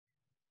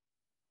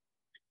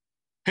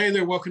Hey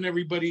there, welcome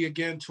everybody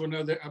again to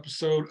another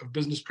episode of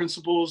Business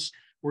Principles.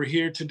 We're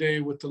here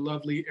today with the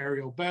lovely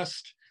Ariel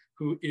Best,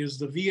 who is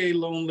the VA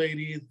loan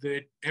lady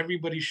that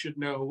everybody should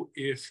know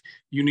if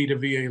you need a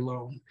VA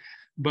loan.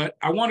 But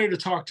I wanted to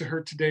talk to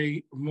her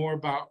today more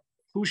about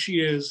who she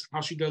is,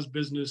 how she does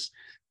business,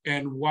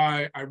 and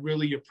why I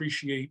really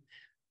appreciate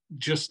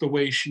just the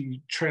way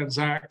she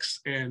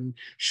transacts and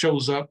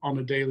shows up on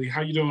the daily.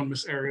 How you doing,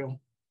 Miss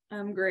Ariel?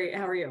 I'm great.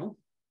 How are you?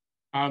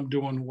 I'm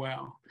doing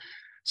well.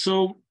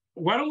 So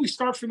why don't we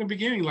start from the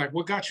beginning? Like,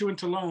 what got you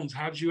into loans?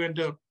 How did you end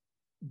up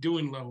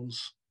doing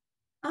loans?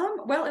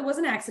 Well, it was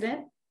an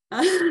accident.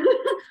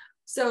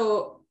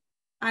 So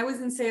I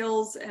was in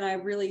sales and I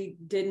really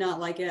did not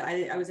like it.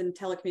 I was in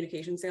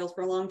telecommunication sales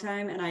for a long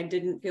time and I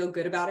didn't feel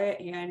good about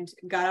it and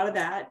got out of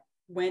that,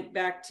 went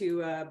back to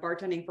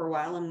bartending for a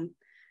while and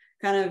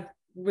kind of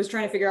was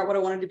trying to figure out what I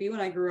wanted to be when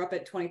I grew up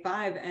at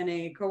 25. And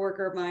a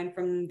coworker of mine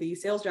from the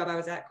sales job I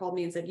was at called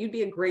me and said, "You'd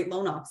be a great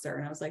loan officer."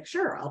 And I was like,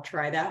 "Sure, I'll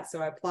try that."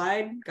 So I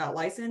applied, got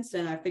licensed,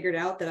 and I figured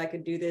out that I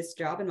could do this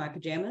job in my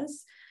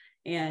pajamas.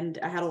 And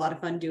I had a lot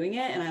of fun doing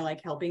it. And I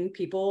like helping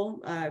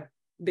people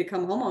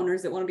become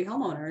homeowners that want to be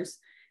homeowners.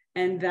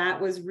 And that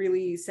was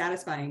really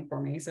satisfying for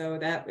me. So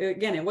that,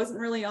 again, it wasn't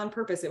really on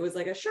purpose. It was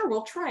like sure,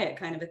 we'll try it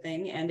kind of a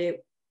thing. And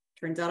it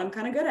turns out I'm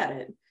kind of good at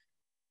it.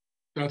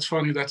 That's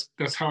funny.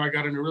 That's how I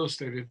got into real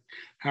estate. It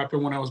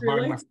happened when I was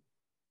Really? when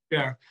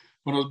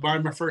I was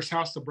buying my first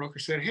house. The broker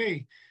said,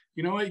 "Hey,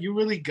 you know what? You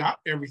really got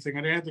everything."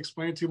 I didn't have to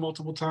explain it to you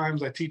multiple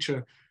times. I teach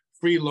a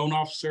free loan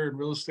officer and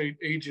real estate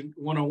agent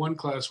 101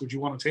 class. Would you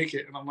want to take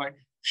it? And I'm like,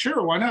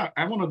 "Sure, why not?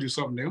 I want to do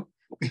something new."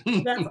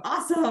 That's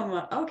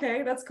awesome.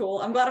 Okay, that's cool.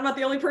 I'm glad I'm not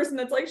the only person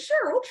that's like,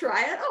 "Sure, we'll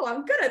try it. Oh,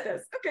 I'm good at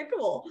this." Okay,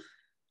 cool.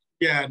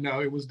 Yeah, no,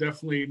 it was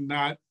definitely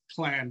not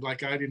planned.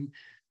 Like I didn't.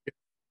 It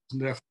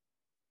was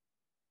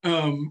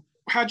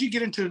how'd you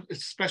get into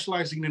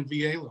specializing in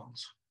VA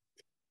loans?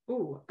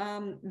 Ooh,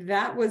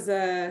 that was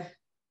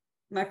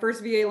my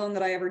first VA loan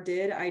that I ever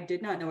did. I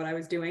did not know what I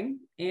was doing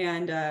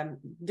and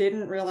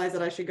didn't realize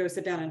that I should go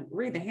sit down and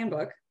read the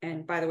handbook.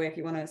 And by the way, if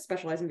you want to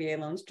specialize in VA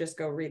loans, just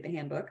go read the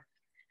handbook.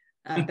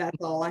 That's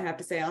all I have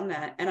to say on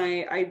that.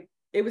 And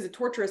it was a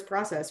torturous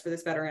process for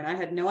this veteran. I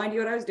had no idea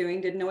what I was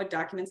doing, didn't know what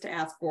documents to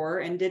ask for,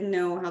 and didn't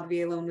know how the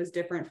VA loan was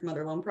different from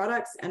other loan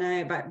products.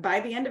 And by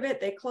the end of it,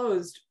 they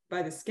closed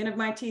by the skin of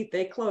my teeth.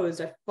 They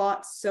closed. I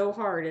fought so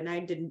hard. And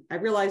I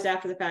realized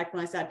after the fact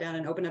when I sat down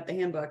and opened up the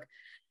handbook,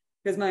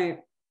 because my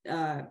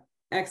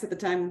ex at the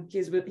time, he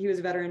was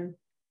a veteran.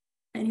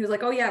 And he was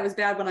like, "Oh yeah, it was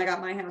bad when I got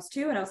my house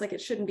too." And I was like,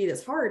 "It shouldn't be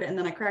this hard." And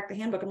then I cracked the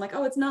handbook. I'm like,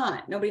 "Oh, it's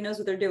not. Nobody knows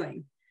what they're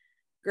doing."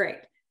 Great.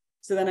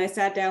 So then I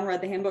sat down,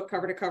 read the handbook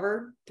cover to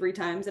cover 3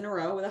 times in a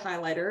row with a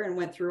highlighter and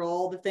went through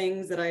all the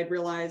things that I had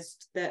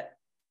realized that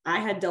I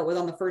had dealt with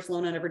on the first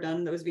loan I'd ever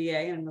done that was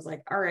VA, and was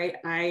like, all right,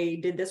 I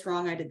did this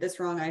wrong. I did this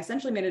wrong. I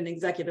essentially made an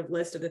executive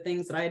list of the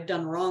things that I had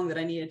done wrong that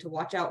I needed to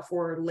watch out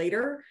for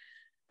later.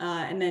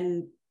 And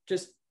then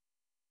just,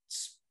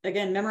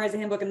 again, memorize the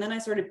handbook. And then I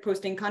started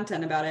posting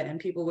content about it and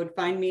people would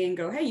find me and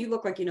go, "Hey, you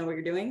look like you know what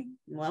you're doing."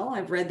 Well,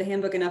 I've read the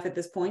handbook enough at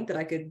this point that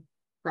I could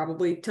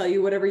probably tell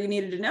you whatever you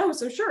needed to know.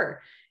 So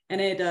sure. And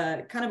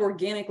it kind of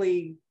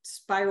organically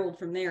spiraled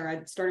from there.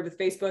 I started with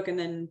Facebook, and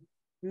then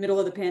middle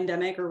of the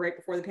pandemic or right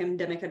before the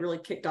pandemic had really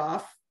kicked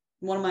off,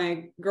 one of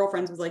my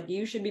girlfriends was like,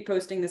 "You should be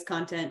posting this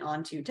content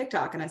onto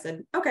TikTok." And I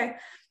said, "Okay."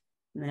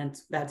 And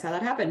that's how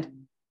that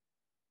happened.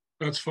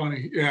 That's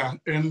funny. Yeah.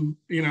 And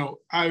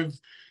I've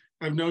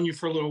known you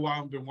for a little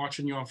while. I've been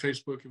watching you on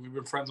Facebook and we've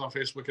been friends on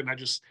Facebook. And I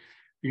just,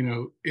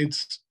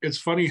 it's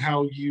funny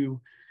how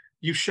you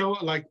show,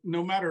 like,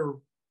 no matter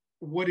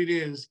what it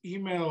is,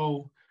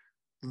 email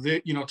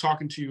that,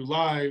 talking to you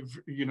live,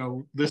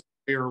 this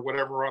way or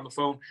whatever on the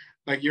phone,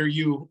 like you're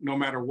you no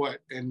matter what.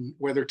 And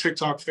whether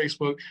TikTok,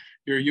 Facebook,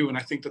 you're you. And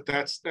I think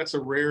that's a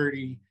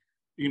rarity,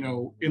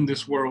 in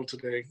this world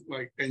today.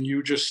 Like, and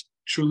you just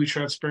truly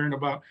transparent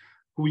about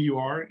who you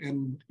are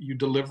and you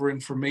deliver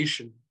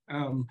information.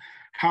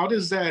 How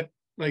does that,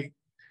 like,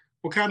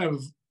 what kind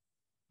of,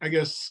 I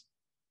guess,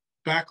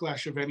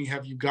 backlash, if any,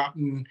 have you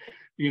gotten,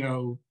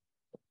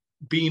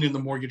 being in the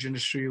mortgage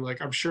industry?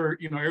 Like, I'm sure,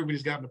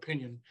 everybody's got an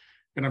opinion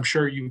and I'm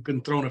sure you've been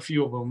thrown a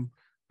few of them,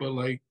 but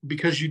like,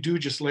 because you do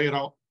just lay it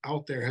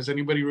out there, has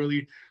anybody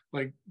really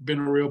like been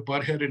a real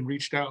butthead and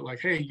reached out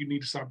like, "Hey, you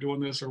need to stop doing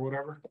this," or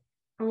whatever?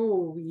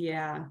 Oh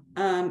yeah.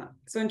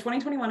 So in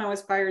 2021, I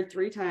was fired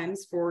 3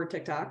 times for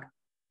TikTok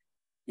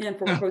and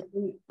for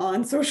posting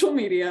on social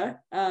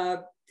media.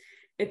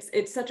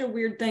 It's such a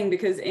weird thing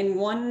because in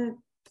one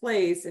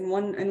place, in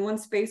one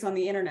space on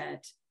the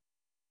internet,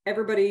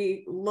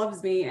 everybody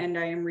loves me and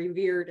I am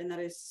revered, and that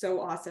is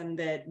so awesome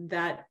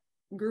that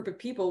group of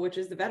people, which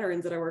is the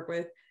veterans that I work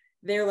with,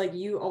 they're like,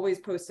 "You always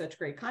post such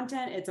great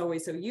content. It's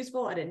always so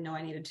useful. I didn't know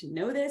I needed to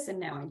know this, and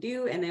now I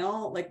do." And they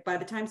all, like, by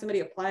the time somebody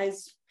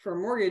applies for a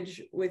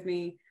mortgage with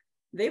me,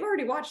 they've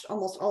already watched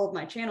almost all of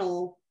my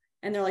channel.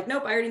 And they're like,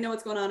 "Nope, I already know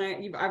what's going on.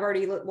 I've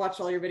already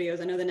watched all your videos.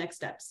 I know the next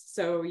steps.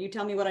 So you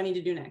tell me what I need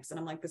to do next." And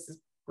I'm like, "This is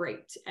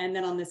great." And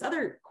then on this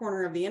other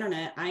corner of the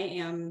internet, I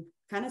am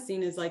kind of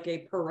seen as like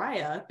a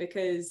pariah,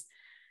 because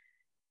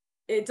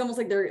it's almost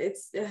like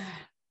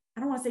I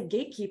don't want to say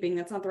gatekeeping,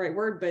 that's not the right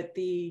word, but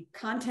the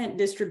content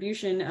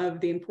distribution of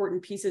the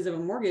important pieces of a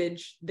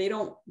mortgage, they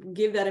don't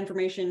give that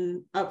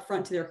information up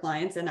front to their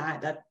clients. And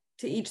that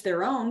to each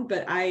their own,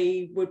 but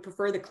I would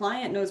prefer the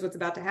client knows what's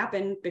about to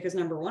happen, because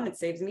number one, it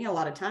saves me a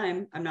lot of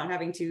time. I'm not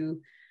having to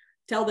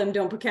tell them,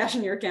 don't put cash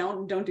in your account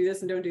and don't do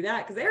this and don't do that,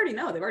 because they already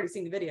know, they've already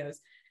seen the videos.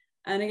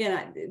 And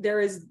again,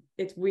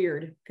 it's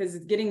weird because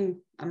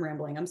I'm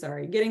rambling, I'm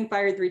sorry, getting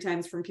fired 3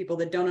 times from people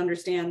that don't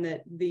understand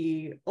that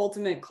the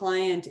ultimate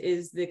client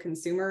is the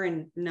consumer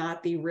and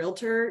not the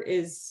realtor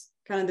is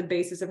kind of the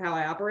basis of how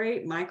I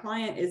operate. My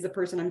client is the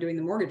person I'm doing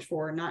the mortgage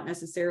for, not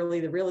necessarily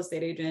the real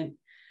estate agent.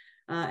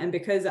 And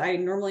because I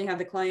normally have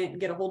the client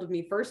get a hold of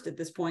me first at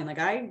this point, like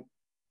I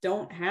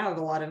don't have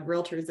a lot of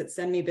realtors that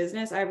send me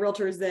business. I have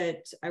realtors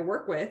that I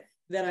work with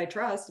that I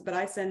trust, but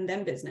I send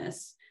them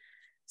business.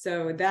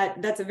 So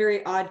that's a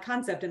very odd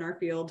concept in our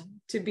field,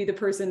 to be the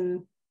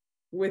person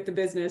with the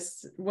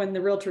business when the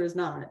realtor is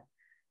not.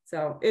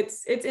 So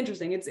it's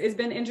interesting. It's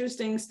been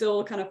interesting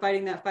still kind of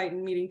fighting that fight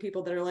and meeting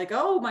people that are like,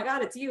 oh my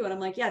God, it's you. And I'm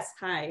like, yes,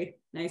 hi,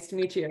 nice to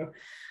meet you.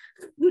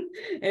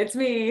 It's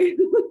me.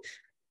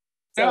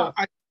 So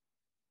I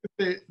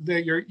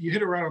that you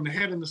hit it right on the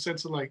head in the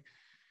sense of like,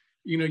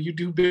 you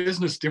do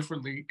business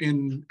differently.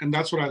 And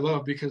that's what I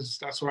love, because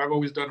that's what I've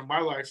always done in my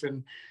life.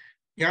 And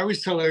yeah, I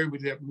always tell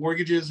everybody that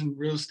mortgages and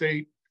real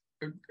estate,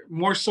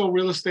 more so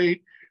real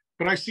estate,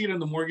 but I see it in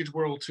the mortgage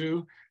world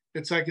too.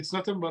 It's like, it's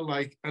nothing but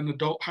like an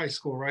adult high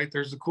school, right?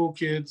 There's the cool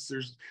kids,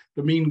 there's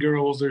the mean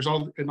girls, there's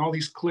all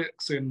these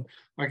cliques. And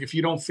like, if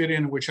you don't fit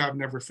in, which I've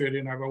never fit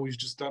in, I've always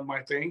just done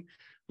my thing.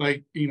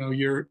 Like,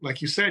 you're,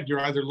 like you said, you're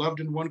either loved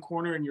in one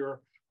corner and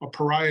you're a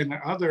pariah in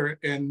the other.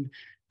 And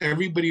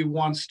everybody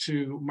wants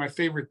to, my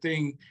favorite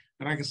thing,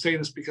 and I can say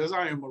this because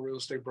I am a real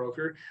estate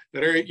broker,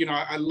 that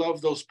I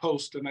love those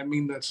posts, and I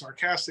mean that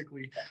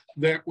sarcastically,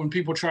 that when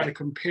people try to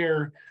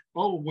compare,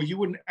 oh, well, you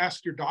wouldn't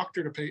ask your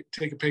doctor to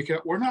take a pay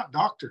cut. We're not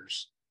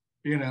doctors,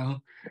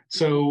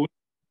 so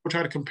we'll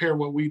try to compare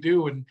what we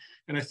do. And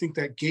I think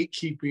that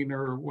gatekeeping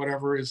or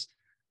whatever is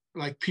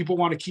like, people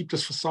want to keep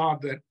this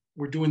facade that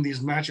we're doing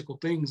these magical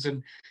things.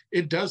 And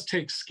it does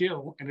take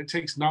skill, and it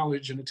takes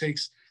knowledge, and it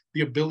takes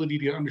the ability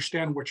to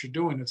understand what you're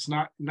doing. It's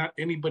not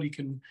anybody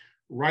can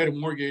write a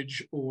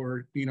mortgage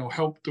or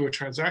help through a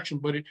transaction,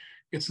 but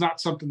it's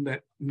not something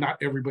that not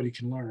everybody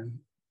can learn.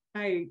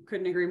 I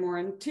couldn't agree more.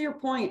 And to your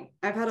point,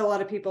 I've had a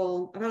lot of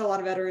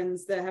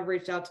veterans that have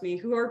reached out to me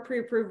who are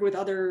pre-approved with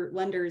other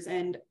lenders,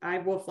 and I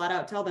will flat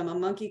out tell them, a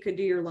monkey could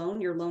do your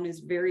loan. Your loan is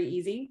very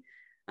easy.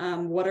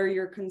 What are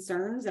your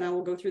concerns? And I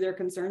will go through their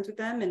concerns with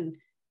them and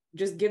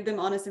just give them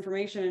honest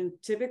information. And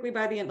typically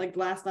by the end, like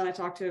last night, I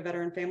talked to a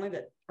veteran family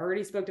that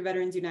already spoke to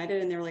Veterans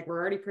United, and they're like, we're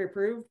already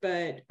pre-approved,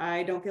 but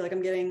I don't feel like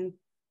I'm getting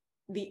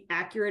the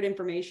accurate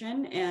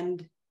information.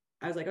 And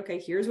I was like, okay,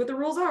 here's what the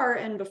rules are.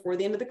 And before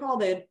the end of the call,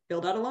 they'd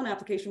filled out a loan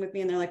application with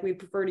me, and they're like, we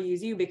prefer to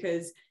use you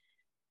because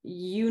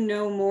you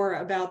know more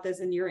about this,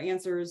 and your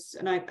answers.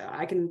 And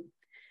I can,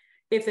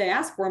 if they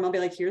ask for them, I'll be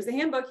like, here's the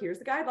handbook, here's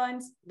the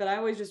guidelines. But I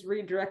always just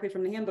read directly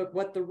from the handbook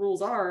what the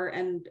rules are.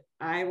 And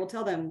I will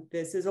tell them,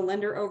 this is a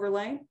lender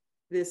overlay.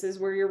 This is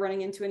where you're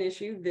running into an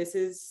issue. This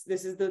is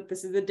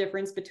the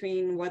difference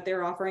between what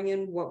they're offering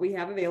and what we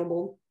have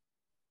available.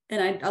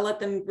 And I let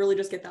them really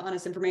just get the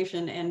honest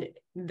information. And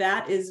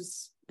that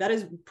is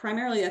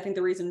primarily, I think,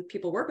 the reason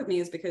people work with me,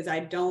 is because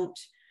I don't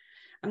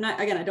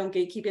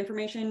gatekeep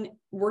information.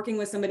 Working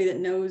with somebody that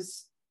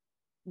knows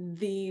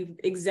the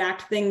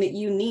exact thing that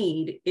you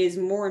need is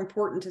more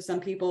important to some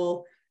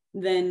people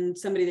than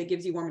somebody that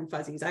gives you warm and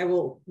fuzzies. I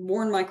will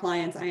warn my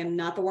clients, I am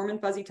not the warm and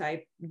fuzzy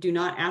type. Do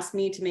not ask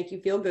me to make you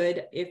feel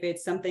good. If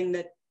it's something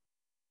that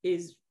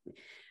is,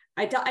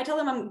 I tell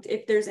them,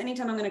 if there's any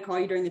time I'm going to call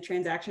you during the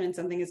transaction and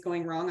something is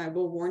going wrong, I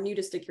will warn you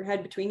to stick your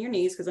head between your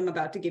knees, because I'm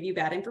about to give you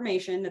bad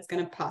information that's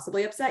going to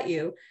possibly upset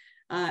you.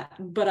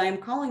 But I'm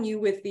calling you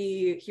with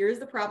here's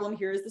the problem,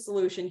 here's the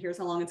solution, here's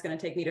how long it's going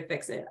to take me to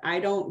fix it. I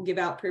don't give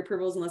out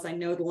pre-approvals unless I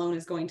know the loan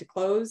is going to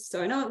close.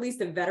 So I know at least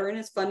the veteran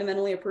is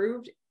fundamentally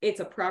approved. It's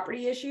a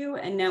property issue,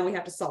 and now we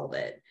have to solve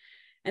it.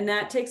 And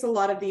that takes a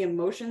lot of the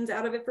emotions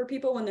out of it for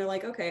people when they're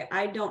like, okay,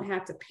 I don't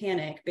have to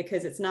panic,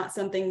 because it's not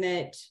something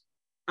that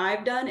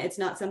I've done. It's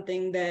not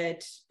something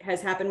that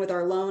has happened with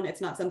our loan.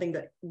 It's not something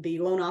that the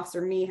loan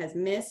officer me has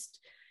missed.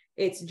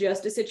 It's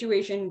just a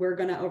situation. We're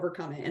going to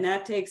overcome it. And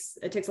it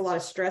takes a lot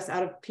of stress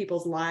out of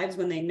people's lives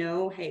when they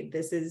know, hey,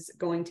 this is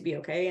going to be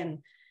okay. And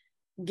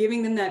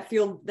giving them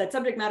that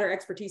subject matter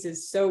expertise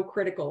is so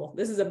critical.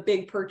 This is a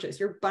big purchase.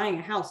 You're buying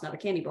a house, not a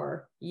candy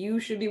bar. You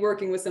should be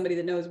working with somebody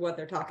that knows what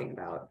they're talking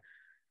about.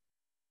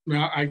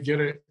 No, I get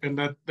it. And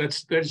that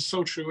is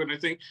so true. And I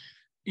think,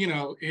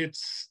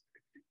 it's,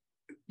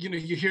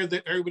 you hear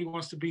that everybody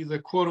wants to be the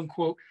quote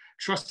unquote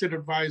trusted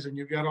advisor, and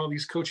you've got all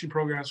these coaching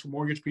programs for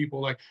mortgage people,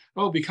 like,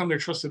 oh, become their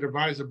trusted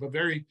advisor. But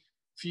very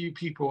few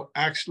people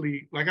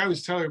actually, like I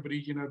always tell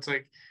everybody, it's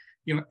like,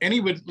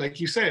 anybody,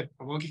 like you said,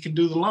 a monkey can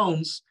do the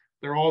loans.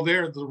 They're all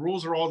there. The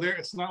rules are all there.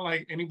 It's not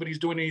like anybody's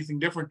doing anything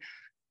different.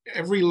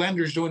 every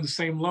lender is doing the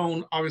same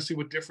loan, obviously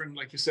with different,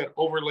 like you said,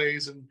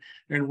 overlays and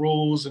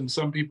rules. And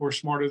some people are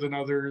smarter than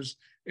others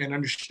and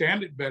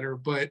understand it better.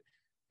 But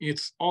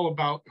it's all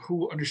about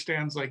who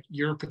understands like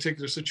your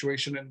particular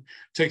situation and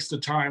takes the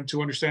time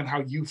to understand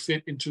how you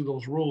fit into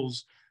those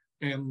rules,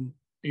 and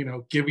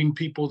giving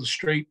people the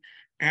straight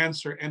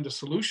answer and the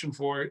solution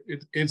for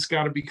it. It's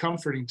got to be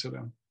comforting to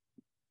them.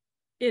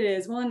 It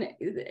is. One,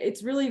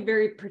 it's really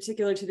very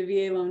particular to the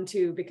VA loan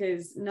too,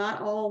 because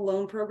not all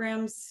loan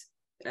programs,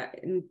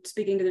 and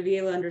speaking to the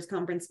VA Lenders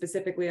Conference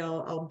specifically,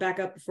 I'll back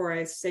up before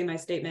I say my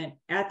statement.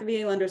 At the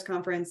VA Lenders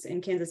Conference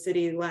in Kansas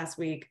City last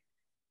week,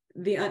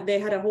 they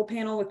had a whole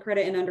panel with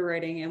credit and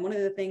underwriting. And one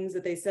of the things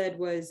that they said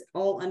was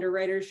all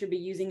underwriters should be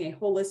using a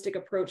holistic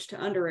approach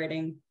to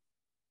underwriting,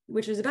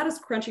 which is about as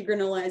crunchy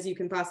granola as you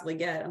can possibly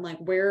get. I'm like,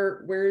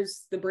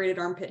 where's the braided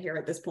armpit hair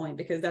at this point?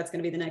 Because that's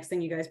going to be the next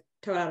thing you guys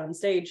toe out on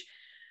stage.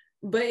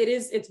 But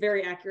it's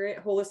very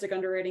accurate. Holistic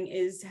underwriting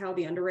is how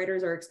the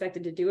underwriters are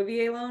expected to do a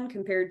VA loan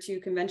compared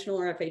to conventional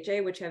or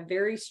FHA, which have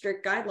very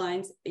strict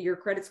guidelines. Your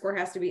credit score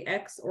has to be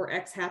X or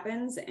X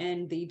happens,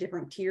 and the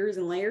different tiers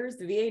and layers.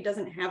 The VA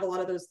doesn't have a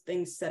lot of those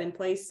things set in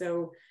place.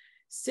 So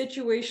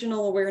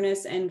situational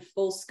awareness and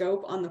full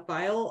scope on the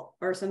file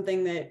are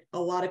something that a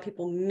lot of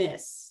people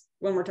miss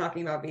when we're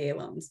talking about VA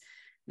loans.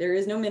 There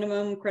is no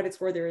minimum credit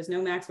score. There is no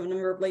maximum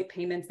number of late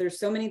payments. There's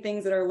so many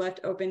things that are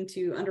left open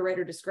to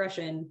underwriter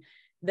discretion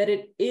that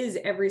it is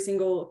every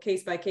single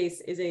case by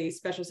case is a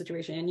special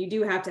situation. And you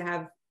do have to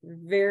have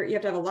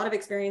a lot of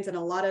experience and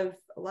a lot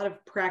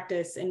of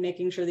practice in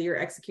making sure that you're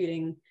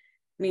executing.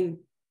 I mean,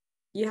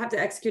 you have to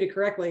execute it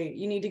correctly.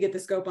 You need to get the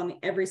scope on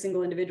every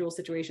single individual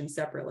situation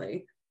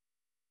separately.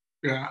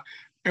 Yeah.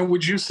 And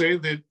would you say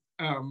that,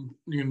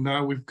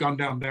 we've gone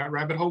down that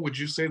rabbit hole, would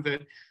you say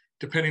that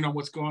depending on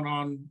what's going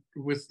on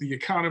with the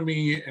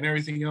economy and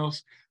everything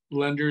else,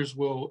 lenders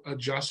will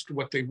adjust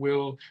what they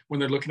will when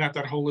they're looking at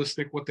that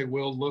holistic, what they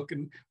will look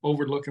and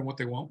overlook and what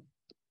they won't?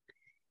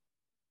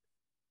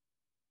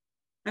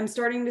 I'm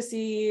starting to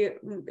see,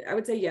 I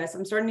would say yes,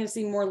 I'm starting to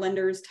see more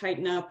lenders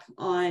tighten up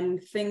on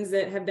things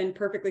that have been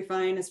perfectly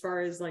fine, as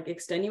far as like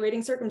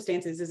extenuating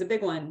circumstances is a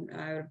big one.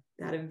 I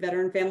had a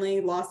veteran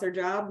family, lost their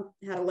job,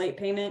 had a late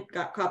payment,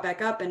 got caught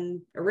back up. And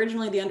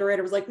originally the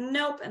underwriter was like,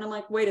 nope. And I'm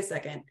like, wait a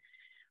second.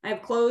 I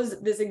have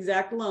closed this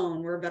exact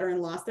loan where a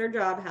veteran lost their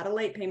job, had a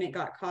late payment,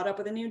 got caught up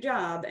with a new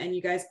job, and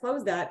you guys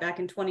closed that back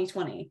in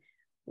 2020.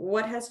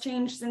 What has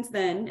changed since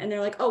then? And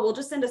they're like, oh, well,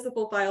 just send us the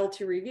full file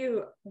to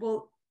review.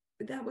 Well,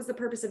 that was the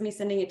purpose of me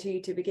sending it to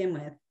you to begin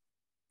with,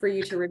 for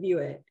you to review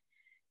it.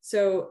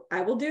 So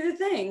I will do the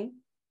thing,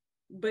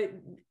 but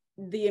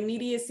the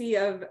immediacy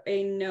of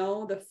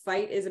the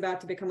fight is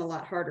about to become a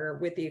lot harder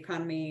with the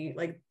economy.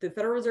 Like the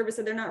Federal Reserve has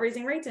said they're not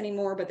raising rates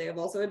anymore, but they have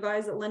also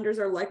advised that lenders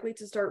are likely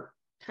to start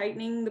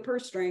tightening the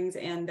purse strings,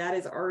 and that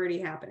is already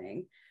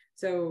happening.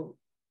 So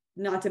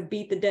not to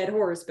beat the dead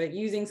horse, but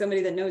using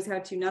somebody that knows how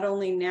to not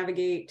only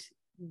navigate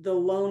the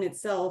loan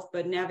itself,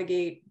 but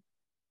navigate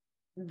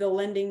the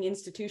lending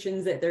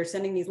institutions that they're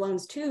sending these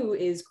loans to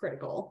is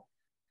critical.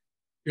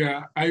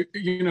 Yeah,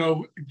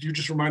 you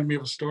just reminded me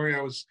of a story.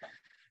 I was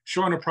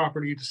showing a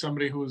property to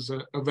somebody who was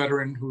a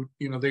veteran who,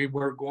 they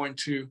were going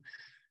to,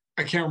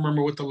 I can't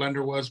remember what the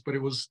lender was, but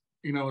it was,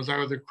 it was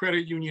either a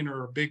credit union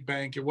or a big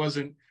bank. It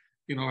wasn't,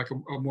 like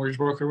a mortgage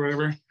broker or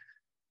whatever.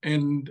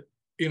 And,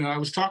 I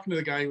was talking to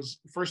the guy who was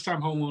first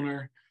time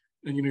homeowner,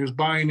 and, he was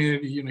buying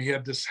it. He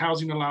had this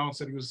housing allowance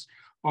that he was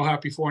all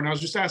happy for. And I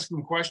was just asking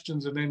him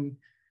questions. And then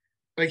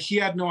like, he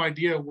had no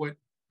idea what,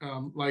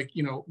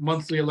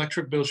 monthly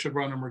electric bill should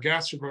run him or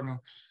gas should run him.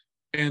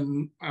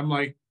 And I'm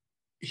like,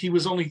 he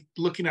was only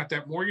looking at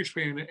that mortgage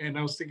payment. And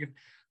I was thinking,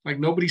 like,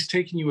 nobody's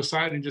taking you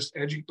aside and just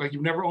like,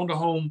 you've never owned a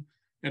home.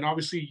 And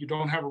obviously you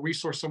don't have a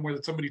resource somewhere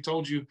that somebody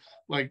told you,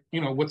 like,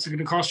 what's it going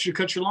to cost you to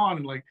cut your lawn?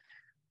 And like,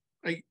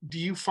 do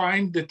you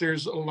find that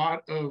there's a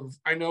lot of,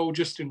 I know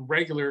just in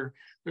regular,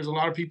 there's a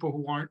lot of people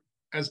who aren't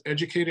as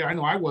educated. I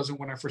know I wasn't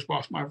when I first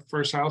bought my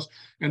first house,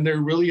 and there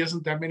really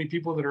isn't that many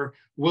people that are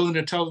willing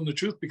to tell them the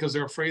truth because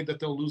they're afraid that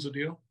they'll lose a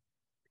deal.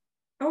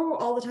 Oh,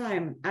 all the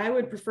time. I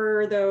would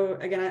prefer, though,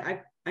 again,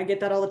 I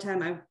get that all the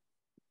time.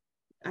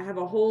 I have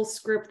a whole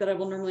script that I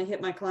will normally hit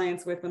my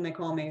clients with when they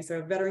call me. So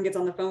a veteran gets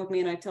on the phone with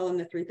me and I tell them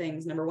the three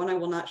things. Number one, I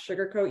will not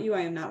sugarcoat you.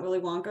 I am not Willy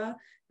Wonka.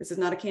 This is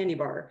not a candy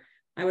bar.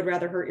 I would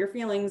rather hurt your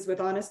feelings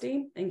with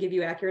honesty and give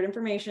you accurate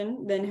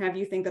information than have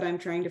you think that I'm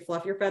trying to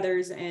fluff your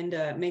feathers and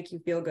make you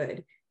feel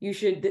good.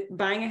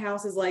 Buying a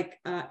house is like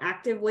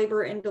active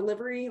labor and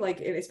delivery.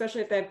 Like,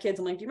 especially if they have kids,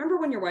 I'm like, do you remember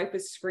when your wife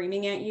was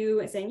screaming at you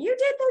and saying, you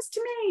did this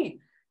to me?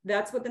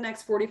 That's what the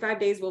next 45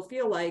 days will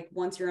feel like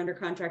once you're under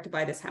contract to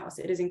buy this house.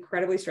 It is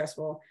incredibly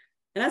stressful.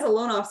 And as a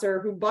loan officer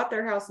who bought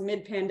their house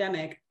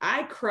mid-pandemic,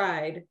 I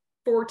cried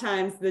 4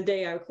 times the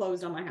day I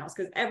closed on my house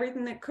because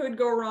everything that could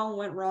go wrong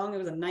went wrong. It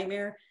was a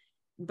nightmare.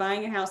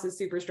 Buying a house is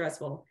super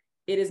stressful.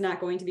 It is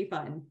not going to be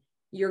fun.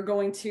 You're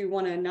going to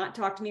want to not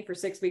talk to me for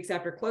 6 weeks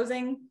after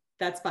closing.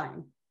 That's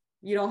fine.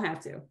 You don't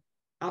have to.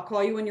 I'll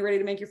call you when you're ready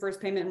to make your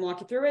first payment and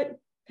walk you through it.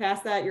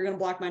 Past that, you're going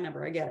to block my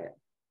number. I get it.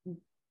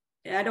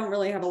 I don't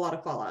really have a lot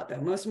of fallout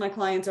though. Most of my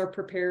clients are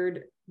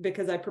prepared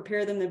because I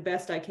prepare them the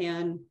best I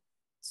can.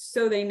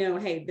 So they know,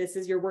 hey, this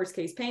is your worst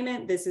case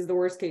payment. This is the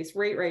worst case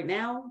rate right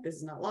now. This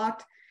is not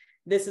locked.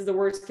 This is the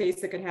worst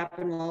case that could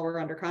happen while we're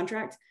under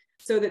contract.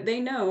 So that they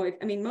know,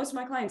 most of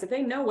my clients, if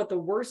they know what the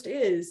worst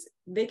is,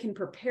 they can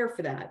prepare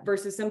for that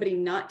versus somebody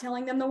not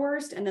telling them the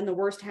worst and then the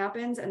worst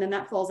happens and then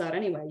that falls out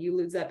anyway. You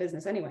lose that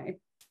business anyway.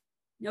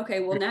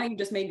 Okay, well, now you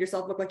just made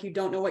yourself look like you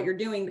don't know what you're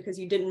doing because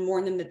you didn't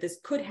warn them that this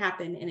could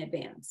happen in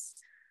advance.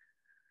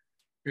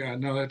 Yeah,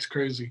 no, that's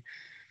crazy.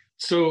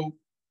 So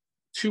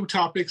 2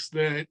 topics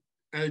that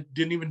I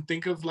didn't even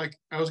think of, like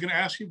I was going to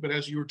ask you, but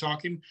as you were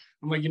talking,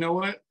 I'm like, you know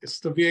what? It's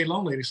the VA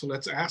loan lady, so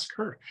let's ask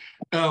her.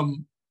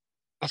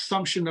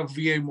 Assumption of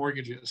VA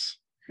mortgages.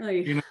 Oh,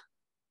 yeah.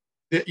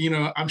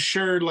 I'm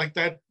sure like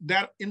that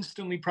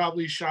instantly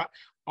probably shot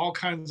all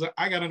kinds of,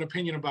 I got an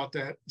opinion about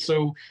that.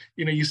 So,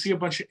 you see a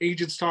bunch of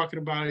agents talking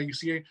about it, you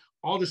see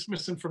all this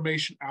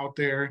misinformation out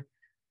there.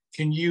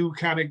 Can you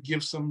kind of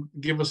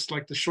give us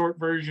like the short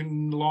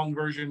version, the long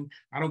version?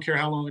 I don't care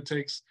how long it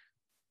takes.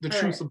 The all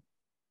truth right. of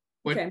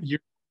what okay. you're.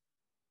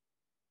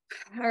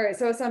 All right.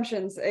 So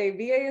assumptions, a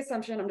VA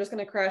assumption, I'm just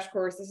going to crash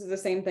course. This is the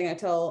same thing I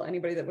tell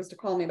anybody that was to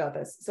call me about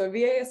this. So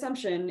VA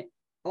assumption,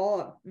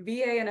 all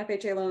VA and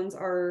FHA loans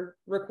are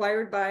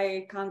required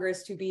by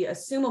Congress to be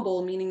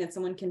assumable, meaning that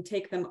someone can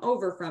take them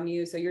over from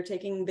you. So you're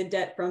taking the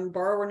debt from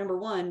borrower number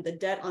 1, the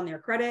debt on their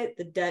credit,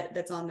 the debt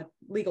that's on the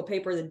legal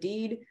paper, the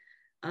deed.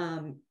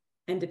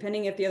 And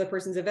depending if the other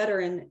person's a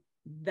veteran,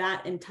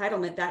 that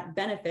entitlement, that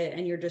benefit,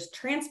 and you're just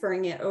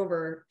transferring it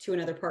over to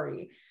another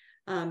party.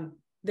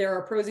 There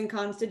are pros and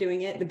cons to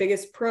doing it. The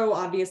biggest pro,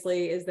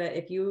 obviously, is that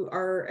if you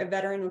are a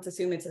veteran, let's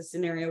assume it's a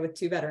scenario with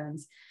 2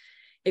 veterans.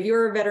 If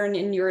you're a veteran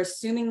and you're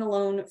assuming the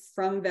loan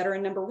from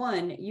veteran number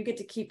 1, you get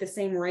to keep the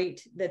same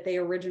rate that they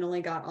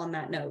originally got on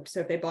that note. So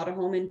if they bought a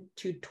home in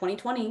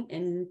 2020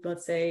 in,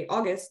 let's say,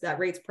 August, that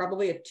rate's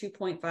probably a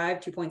 2.5,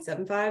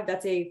 2.75.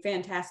 That's a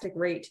fantastic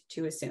rate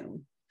to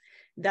assume.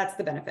 That's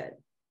the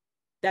benefit.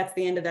 That's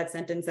the end of that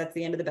sentence. That's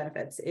the end of the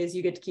benefits, is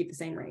you get to keep the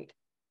same rate.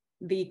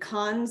 The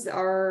cons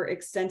are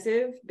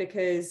extensive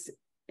because,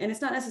 and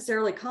it's not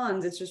necessarily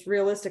cons, it's just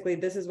realistically,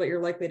 this is what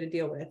you're likely to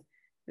deal with.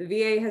 The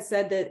VA has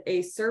said that a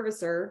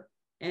servicer,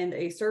 and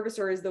a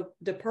servicer is the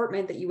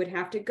department that you would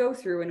have to go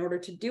through in order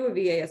to do a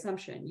VA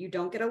assumption. You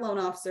don't get a loan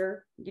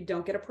officer, you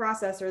don't get a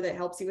processor that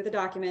helps you with the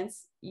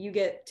documents. You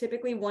get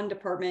typically one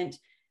department,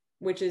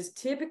 which is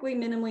typically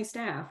minimally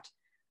staffed.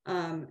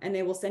 And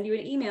they will send you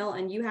an email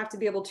and you have to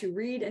be able to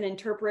read and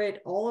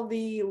interpret all of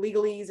the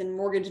legalese and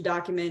mortgage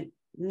document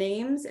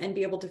names and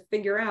be able to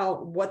figure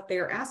out what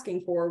they're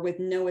asking for with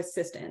no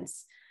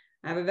assistance.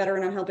 I have a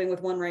veteran I'm helping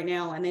with one right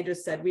now, and they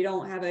just said, we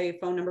don't have a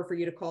phone number for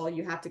you to call.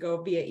 You have to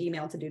go via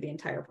email to do the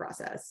entire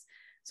process.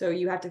 So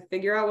you have to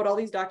figure out what all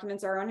these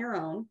documents are on your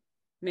own,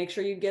 make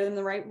sure you get them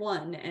the right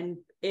one. And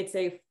it's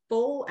a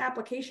full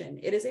application.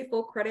 It is a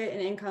full credit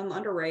and income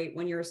underwrite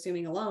when you're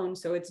assuming a loan.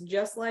 So it's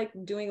just like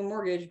doing a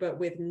mortgage, but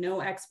with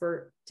no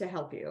expert to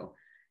help you.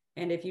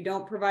 And if you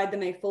don't provide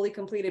them a fully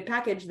completed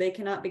package, they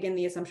cannot begin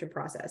the assumption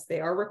process. They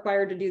are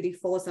required to do the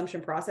full assumption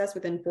process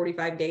within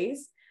 45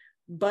 days.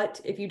 But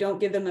if you don't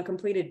give them a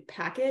completed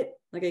packet,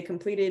 like a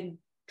completed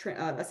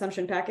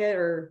assumption packet,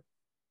 or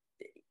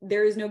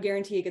there is no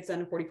guarantee it gets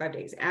done in 45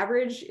 days.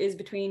 Average is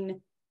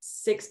between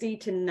 60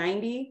 to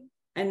 90.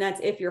 And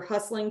that's if you're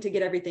hustling to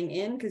get everything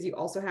in, because you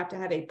also have to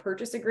have a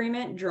purchase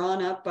agreement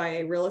drawn up by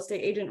a real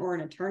estate agent or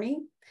an attorney.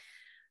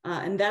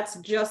 And that's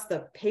just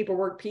the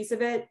paperwork piece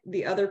of it.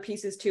 The other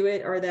pieces to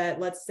it are that,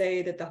 let's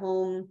say that the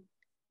home,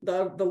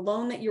 the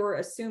loan that you're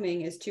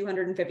assuming is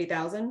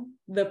 $250,000.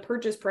 The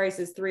purchase price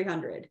is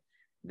 $300,000.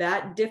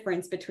 That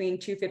difference between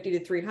 $250,000 to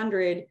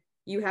 $300,000,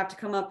 you have to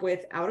come up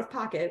with out of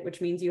pocket,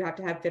 which means you have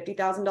to have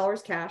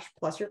 $50,000 cash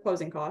plus your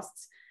closing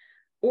costs,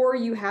 or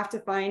you have to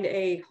find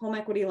a home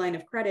equity line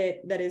of credit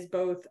that is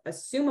both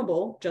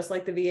assumable, just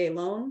like the VA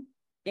loan,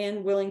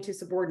 and willing to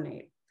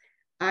subordinate.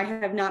 I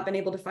have not been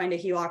able to find a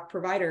HELOC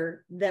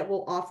provider that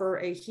will offer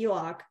a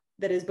HELOC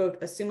that is both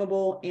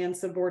assumable and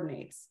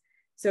subordinates.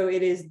 So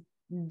it is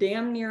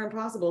damn near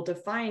impossible to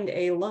find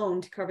a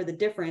loan to cover the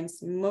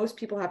difference. Most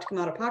people have to come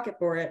out of pocket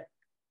for it.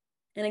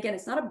 And again,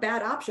 it's not a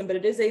bad option, but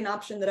it is an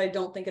option that I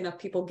don't think enough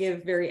people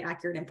give very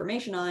accurate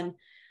information on.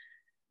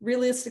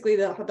 Realistically,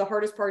 the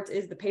hardest part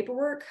is the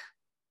paperwork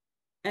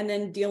and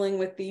then dealing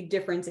with the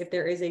difference if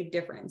there is a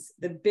difference.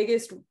 The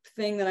biggest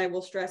thing that I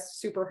will stress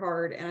super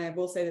hard, and I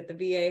will say that the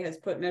VA has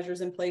put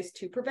measures in place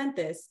to prevent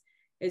this,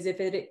 is if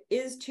it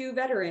is 2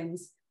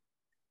 veterans,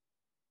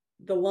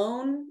 the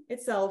loan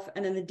itself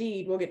and then the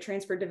deed will get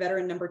transferred to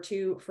veteran number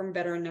 2 from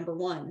veteran number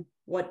 1.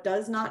 What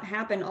does not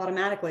happen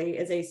automatically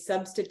is a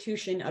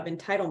substitution of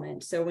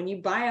entitlement. So when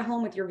you buy a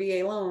home with your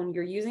VA loan,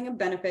 you're using a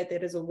benefit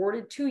that is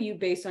awarded to you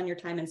based on your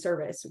time in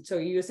service. So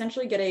you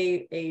essentially get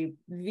a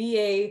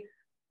VA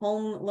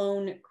home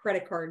loan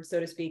credit card, so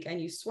to speak,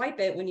 and you swipe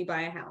it when you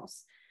buy a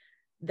house.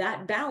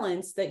 That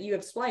balance that you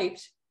have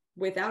swiped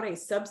without a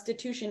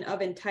substitution of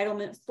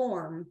entitlement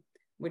form,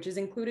 which is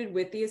included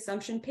with the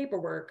assumption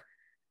paperwork,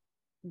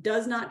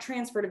 does not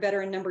transfer to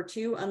veteran number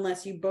 2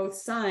 unless you both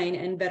sign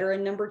and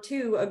veteran number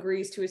 2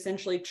 agrees to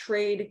essentially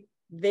trade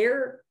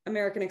their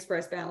American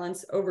Express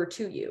balance over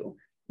to you.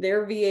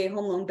 Their VA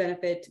home loan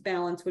benefit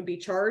balance would be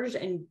charged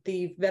and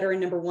the veteran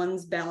number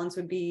 1's balance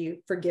would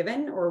be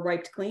forgiven or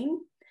wiped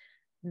clean.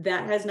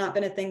 That has not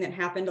been a thing that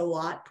happened a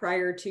lot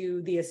prior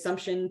to the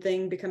assumption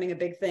thing becoming a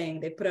big thing.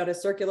 They put out a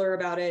circular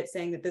about it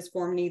saying that this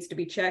form needs to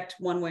be checked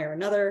one way or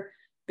another,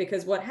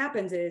 because what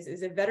happens is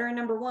if veteran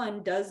number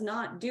 1 does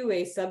not do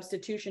a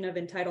substitution of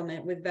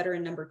entitlement with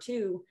veteran number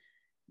 2,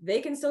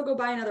 they can still go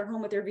buy another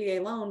home with their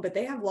VA loan, but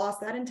they have lost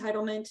that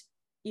entitlement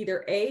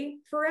either A,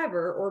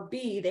 forever, or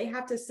B, they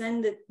have to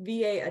send the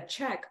VA a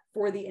check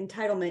for the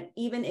entitlement,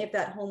 even if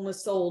that home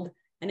was sold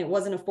and it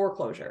wasn't a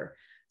foreclosure.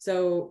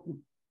 So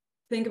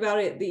think about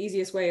it the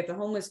easiest way. If the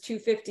home was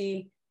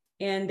 $250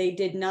 and they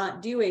did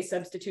not do a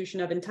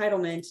substitution of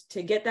entitlement,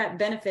 to get that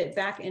benefit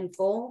back in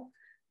full,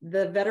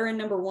 the veteran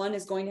number 1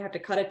 is going to have to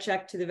cut a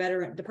check to the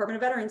Department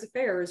of Veterans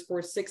Affairs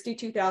for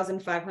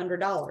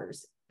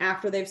 $62,500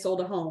 after they've sold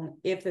a home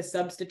if the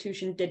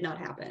substitution did not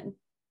happen.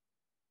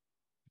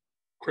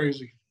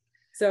 Crazy.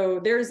 So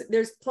there's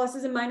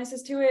pluses and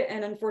minuses to it.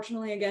 And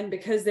unfortunately, again,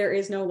 because there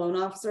is no loan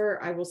officer,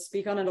 I will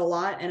speak on it a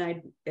lot.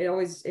 And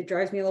it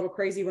drives me a little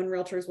crazy when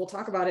realtors will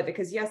talk about it,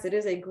 because yes, it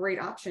is a great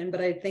option,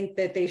 but I think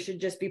that they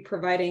should just be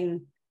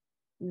providing,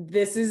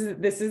 this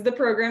is the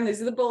program,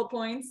 these are the bullet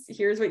points,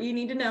 here's what you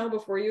need to know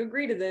before you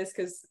agree to this.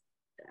 Because,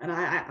 and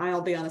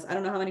I'll be honest, I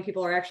don't know how many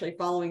people are actually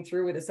following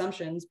through with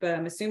assumptions, but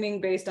I'm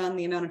assuming based on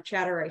the amount of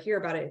chatter I hear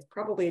about it, it's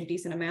probably a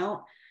decent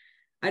amount.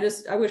 I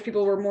wish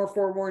people were more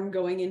forewarned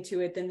going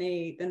into it than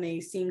they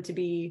seem to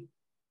be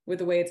with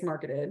the way it's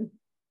marketed.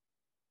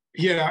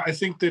 Yeah, I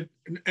think that,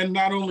 and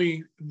not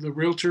only the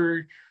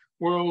realtor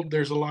world,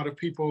 there's a lot of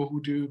people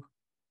who do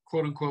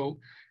quote unquote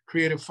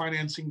creative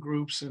financing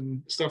groups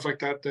and stuff like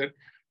that that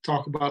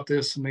talk about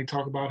this, and they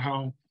talk about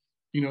how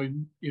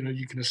you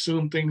can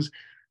assume things,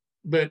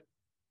 but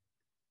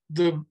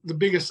the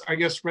biggest, I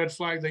guess, red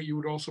flag that you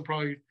would also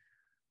probably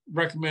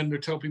recommend or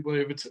tell people,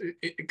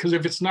 because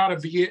if it's not a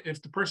VA,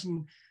 if the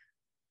person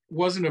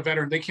wasn't a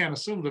veteran, they can't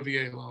assume the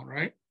VA loan,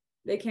 right?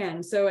 They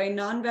can. So a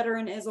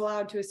non-veteran is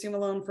allowed to assume a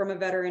loan from a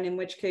veteran, in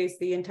which case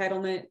the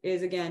entitlement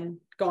is again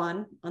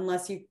gone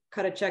unless you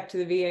cut a check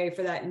to the VA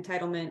for that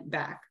entitlement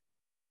back.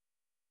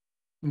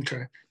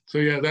 Okay. So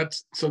yeah,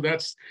 that's,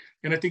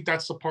 and I think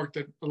that's the part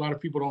that a lot of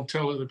people don't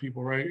tell other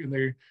people, right? And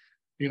they,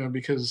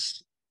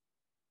 because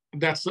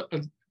that's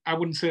I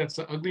wouldn't say that's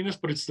the ugliness,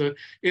 but it's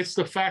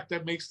the fact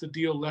that makes the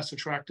deal less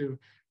attractive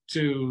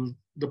to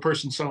the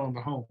person selling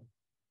the home.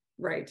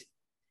 Right.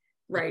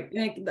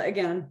 And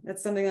again,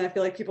 that's something that I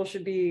feel like people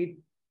should be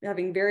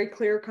having very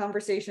clear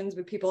conversations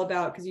with people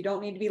about, because you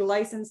don't need to be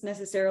licensed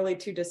necessarily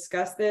to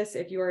discuss this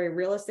if you are a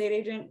real estate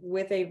agent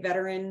with a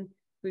veteran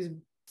who's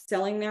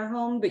selling their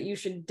home, but you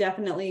should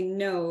definitely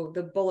know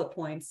the bullet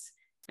points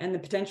and the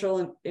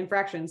potential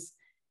infractions.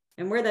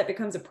 And where that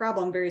becomes a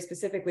problem very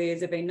specifically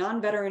is if a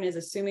non-veteran is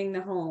assuming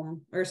the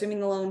home or assuming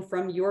the loan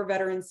from your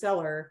veteran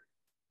seller,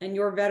 and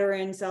your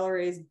veteran seller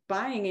is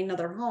buying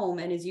another home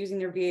and is using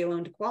their VA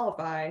loan to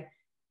qualify.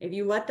 If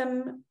you let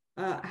them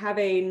have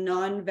a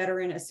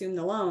non-veteran assume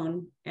the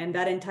loan and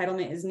that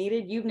entitlement is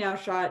needed, you've now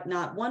shot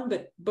not one,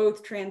 but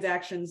both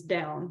transactions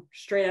down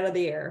straight out of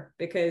the air,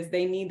 because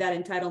they need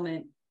that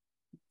entitlement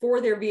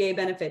for their VA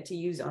benefit to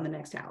use on the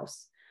next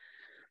house.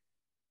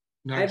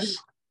 Nice.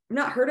 I've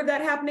not heard of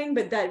that happening,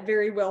 but that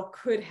very well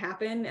could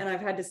happen. And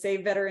I've had to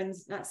save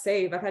veterans,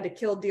 I've had to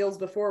kill deals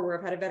before where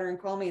I've had a veteran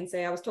call me and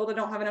say, I was told I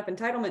don't have enough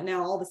entitlement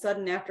now. All of a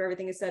sudden, after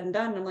everything is said and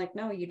done, I'm like,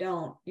 no, you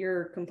don't.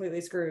 You're completely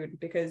screwed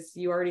because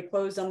you already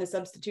closed on the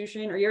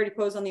substitution, or you already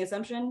closed on the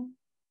assumption.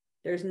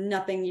 There's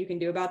nothing you can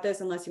do about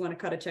this unless you want to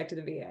cut a check to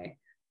the VA.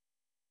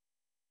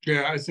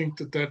 Yeah, I think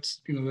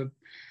that's, that.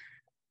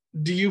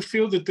 Do you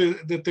feel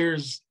that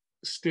there's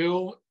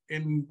still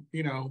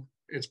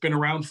it's been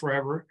around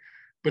forever,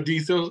 but do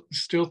you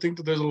still think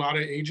that there's a lot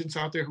of agents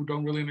out there who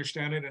don't really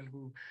understand it, and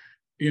who,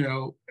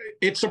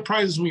 it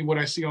surprises me what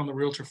I see on the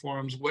realtor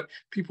forums, what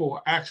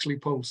people actually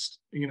post,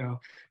 in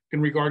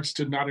regards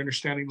to not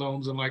understanding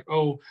loans and like,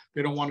 oh,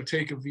 they don't want to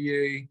take a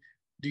VA.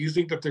 Do you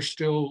think that there's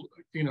still,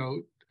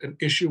 an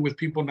issue with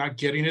people not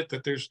getting it,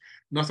 that there's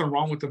nothing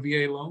wrong with the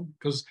VA loan?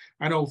 Because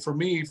I know for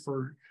me,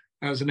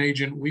 as an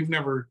agent, we've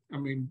never,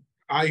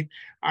 I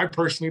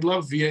personally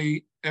love VA,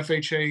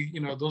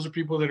 FHA, those are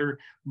people that are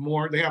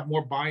they have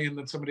more buy-in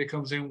than somebody that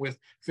comes in with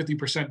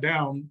 50%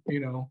 down,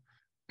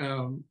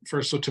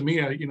 so to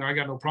me, I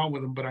got no problem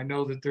with them, but I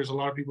know that there's a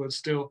lot of people that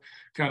still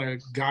kind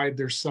of guide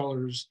their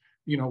sellers,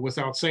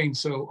 without saying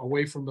so,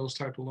 away from those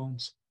type of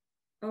loans.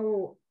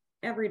 Oh,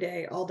 every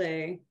day, all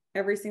day,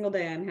 every single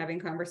day I'm having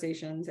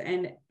conversations,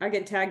 and I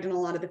get tagged in a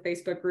lot of the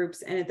Facebook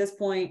groups. And at this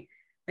point,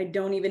 I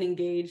don't even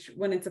engage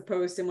when it's a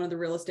post in one of the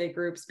real estate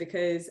groups,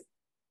 because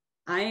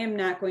I am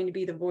not going to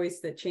be the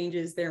voice that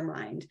changes their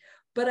mind.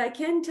 But I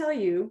can tell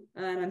you,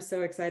 and I'm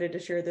so excited to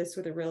share this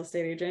with a real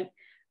estate agent,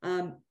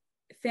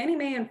 Fannie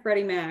Mae and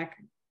Freddie Mac,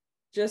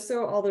 just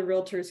so all the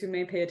realtors who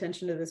may pay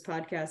attention to this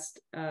podcast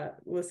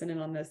listen in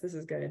on this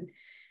is good.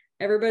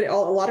 everybody, a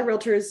lot of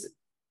realtors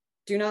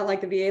do not like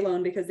the VA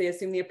loan because they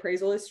assume the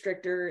appraisal is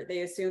stricter.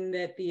 They assume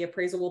that the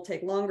appraisal will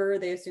take longer.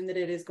 They assume that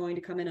it is going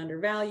to come in under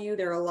value.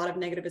 There are a lot of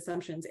negative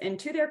assumptions. And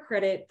to their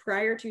credit,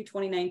 prior to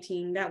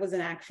 2019, that was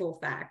an actual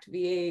fact.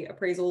 VA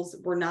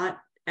appraisals were not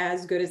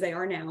as good as they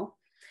are now.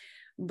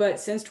 But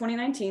since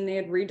 2019, they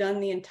had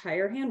redone the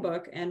entire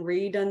handbook and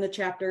redone the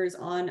chapters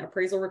on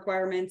appraisal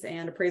requirements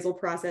and appraisal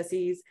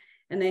processes.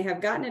 And they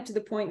have gotten it to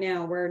the point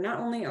now where not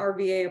only are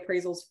VA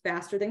appraisals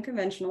faster than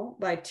conventional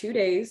by 2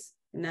 days,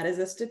 and that is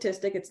a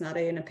statistic. It's not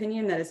an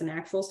opinion. That is an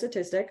actual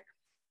statistic.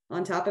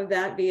 On top of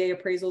that, VA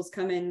appraisals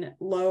come in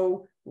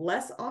low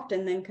less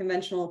often than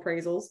conventional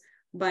appraisals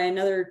by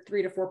another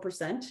 3 to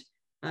 4%.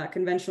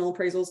 Conventional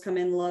appraisals come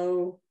in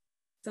low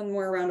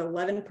somewhere around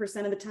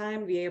 11% of the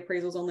time. VA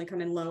appraisals only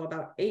come in low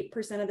about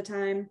 8% of the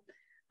time.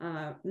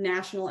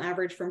 National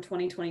average from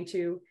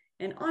 2022.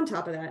 And on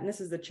top of that, and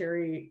this is the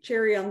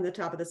cherry on the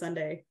top of the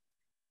sundae,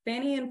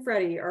 Fannie and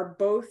Freddie are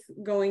both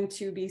going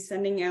to be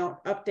sending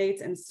out updates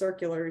and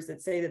circulars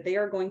that say that they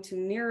are going to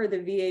mirror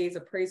the VA's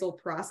appraisal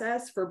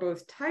process for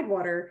both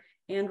Tidewater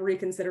and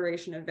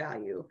reconsideration of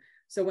value.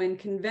 So when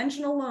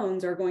conventional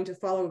loans are going to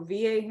follow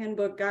VA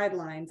handbook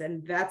guidelines,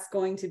 and that's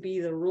going to be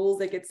the rules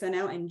that get sent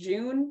out in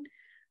June,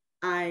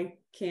 I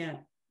can't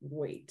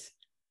wait.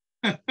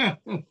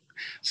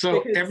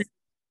 So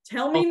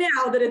tell me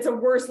now that it's a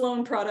worse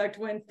loan product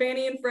when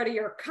Fannie and Freddie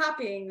are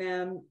copying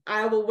them.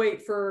 I will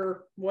wait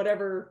for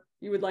whatever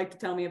you would like to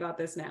tell me about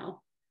this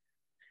now.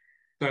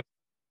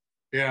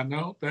 Yeah,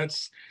 no,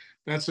 that's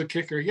a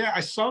kicker. Yeah,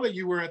 I saw that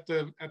you were at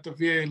the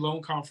VA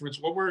loan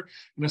conference.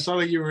 And I saw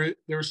that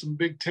there were some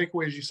big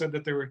takeaways you said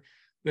that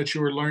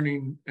you were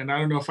learning, and I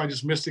don't know if I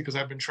just missed it because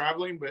I've been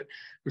traveling, but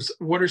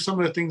what are some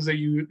of the things that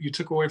you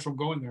took away from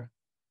going there?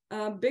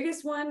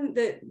 Biggest one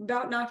that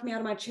about knocked me out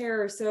of my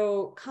chair.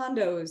 So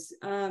condos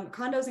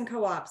and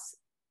co-ops,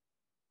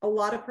 a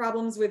lot of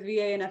problems with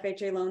VA and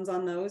FHA loans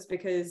on those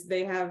because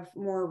they have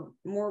more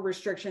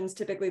restrictions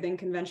typically than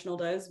conventional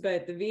does.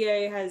 But the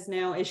VA has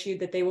now issued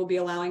that they will be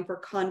allowing for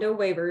condo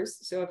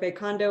waivers. So if a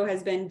condo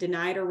has been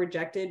denied or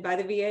rejected by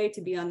the VA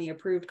to be on the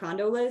approved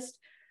condo list,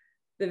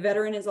 the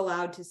veteran is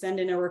allowed to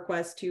send in a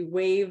request to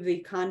waive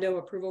the condo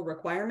approval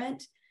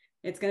requirement.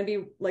 It's going to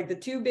be like the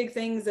two big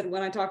things that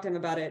when I talked to him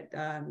about it,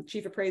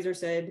 chief appraiser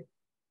said,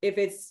 if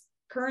it's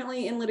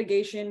currently in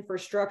litigation for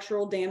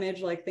structural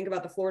damage, like think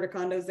about the Florida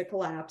condos that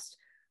collapsed,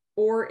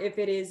 or if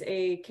it is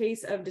a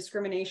case of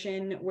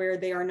discrimination where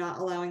they are not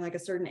allowing like a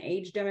certain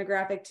age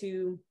demographic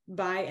to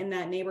buy in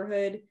that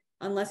neighborhood,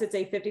 unless it's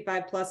a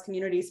 55 plus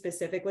community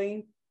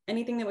specifically,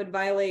 anything that would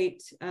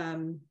violate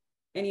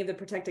any of the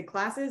protected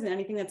classes and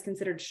anything that's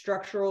considered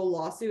structural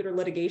lawsuit or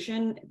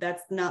litigation,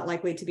 that's not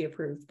likely to be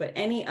approved. But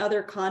any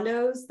other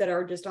condos that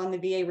are just on the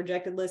VA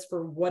rejected list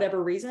for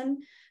whatever reason,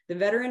 the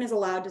veteran is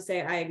allowed to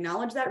say, I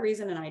acknowledge that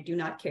reason and I do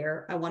not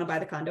care. I want to buy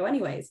the condo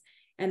anyways.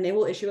 And they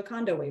will issue a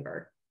condo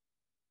waiver.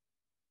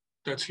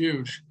 That's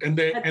huge. And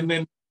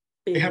then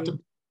they have to,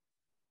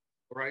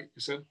 right?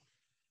 You said?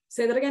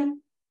 Say that again?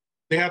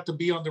 They have to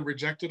be on the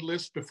rejected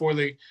list before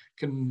they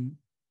can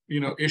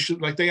issue,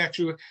 like they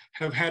actually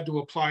have had to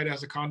apply it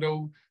as a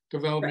condo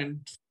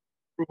development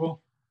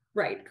approval.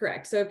 Right,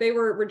 correct. So if they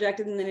were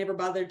rejected and they never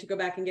bothered to go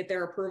back and get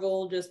their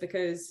approval just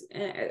because,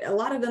 a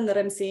lot of them that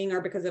I'm seeing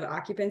are because of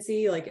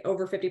occupancy, like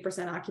over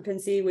 50%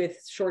 occupancy with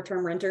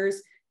short-term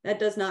renters, that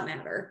does not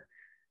matter.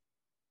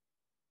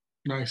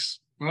 Nice.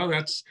 Well,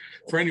 that's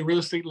for any real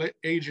estate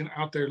agent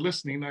out there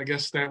listening, I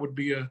guess that would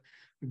be a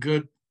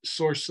good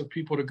source of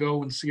people to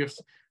go and see if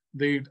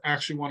they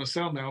actually want to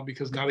sell now,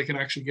 because now they can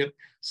actually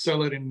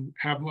sell it and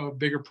have a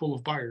bigger pool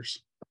of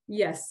buyers.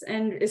 Yes,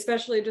 and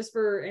especially just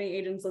for any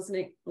agents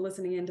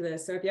listening into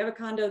this. So if you have a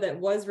condo that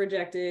was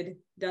rejected,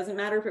 doesn't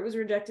matter if it was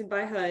rejected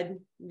by HUD,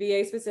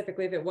 VA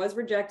specifically, if it was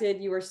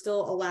rejected, you are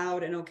still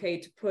allowed and okay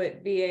to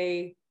put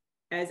VA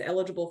as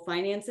eligible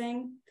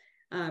financing.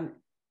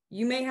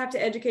 You may have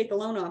to educate the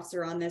loan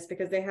officer on this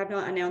because they have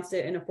not announced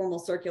it in a formal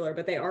circular,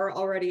 but they are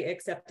already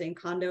accepting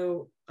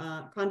condo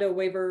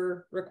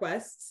waiver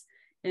requests.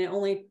 And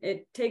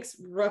it takes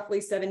roughly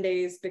 7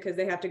 days because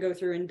they have to go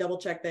through and double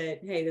check that,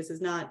 hey, this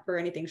is not for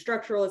anything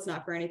structural. It's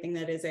not for anything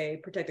that is a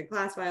protected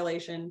class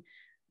violation,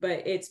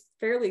 but it's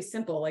fairly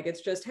simple. Like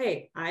it's just,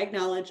 hey, I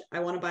acknowledge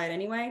I want to buy it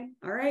anyway.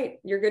 All right,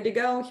 you're good to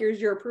go.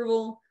 Here's your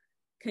approval.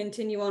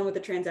 Continue on with the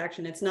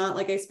transaction. It's not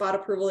like a spot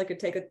approval that could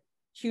take a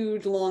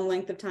huge long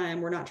length of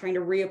time. We're not trying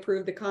to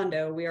reapprove the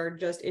condo. We are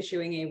just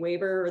issuing a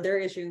waiver, or they're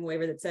issuing a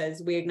waiver that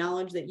says, we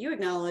acknowledge that you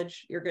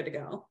acknowledge you're good to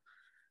go.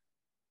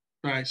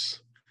 Nice.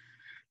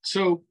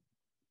 So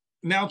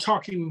now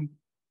talking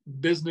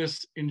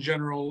business in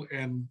general,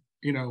 and,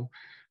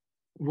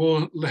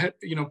 we'll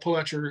pull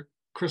out your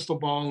crystal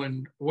ball,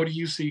 and what do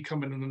you see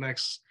coming in the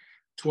next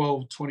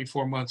 12,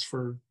 24 months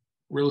for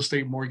real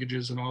estate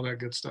mortgages and all that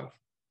good stuff?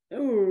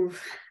 Ooh,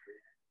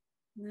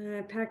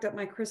 I packed up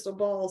my crystal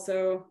ball.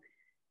 So,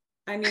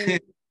 I mean,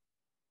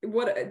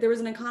 there was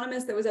an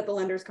economist that was at the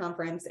lenders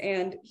conference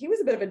and he was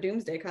a bit of a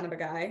doomsday kind of a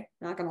guy,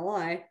 not going to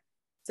lie.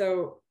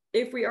 So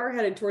if we are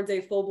headed towards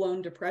a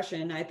full-blown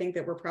depression, I think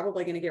that we're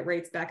probably going to get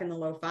rates back in the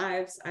low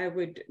fives. I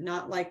would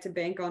not like to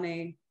bank on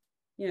a,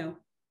 you know,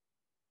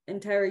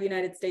 entire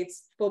United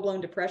States full-blown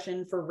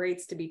depression for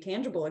rates to be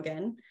tangible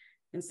again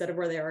instead of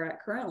where they are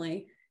at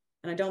currently.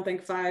 And I don't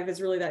think 5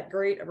 is really that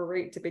great of a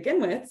rate to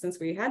begin with, since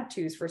we had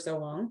 2s for so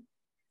long.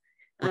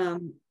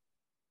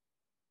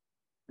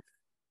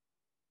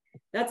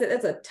 That's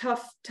a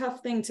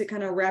tough thing to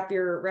kind of wrap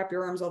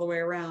your arms all the way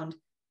around.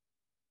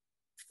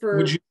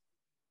 Would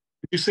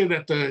you say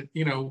that the,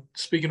 you know,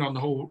 speaking on the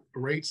whole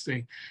rates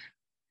thing,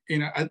 you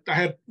know, I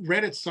had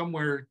read it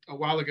somewhere a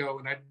while ago,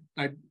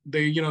 and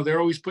they, you know, they're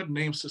always putting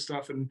names to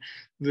stuff, and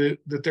that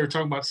they're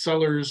talking about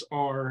sellers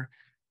are,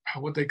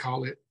 what they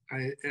call it,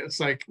 it's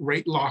like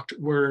rate locked,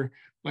 where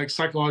like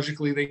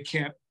psychologically they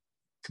can't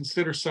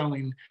consider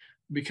selling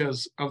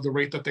because of the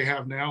rate that they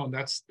have now, and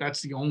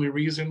that's the only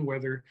reason,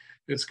 whether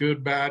it's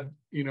good, bad,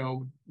 you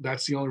know,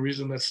 that's the only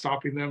reason that's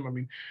stopping them. I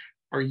mean,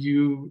 are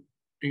you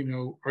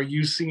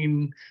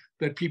seeing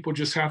that people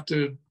just have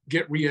to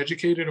get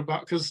re-educated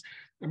about, because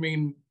I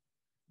mean,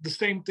 the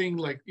same thing,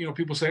 like, you know,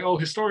 people say, oh,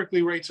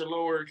 historically rates are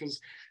lower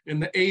because in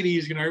the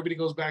 80s, you know, everybody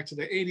goes back to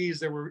the 80s,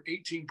 there were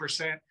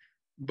 18%,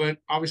 but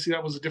obviously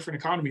that was a different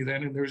economy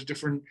then, and there's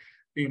different,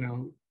 you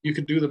know, you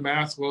could do the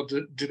math. Well,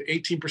 did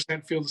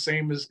 18% feel the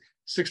same as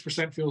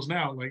 6% feels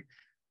now? Like,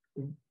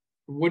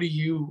 what are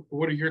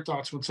your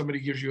thoughts when somebody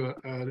gives you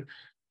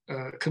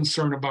a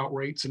concern about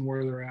rates and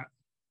where they're at?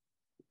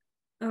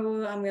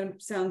 Oh, I'm going to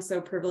sound so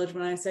privileged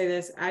when I say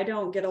this. I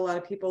don't get a lot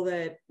of people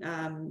that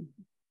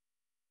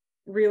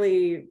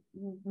really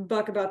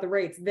buck about the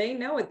rates. They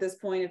know at this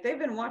point, if they've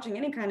been watching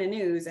any kind of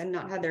news and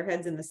not had their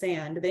heads in the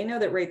sand, they know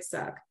that rates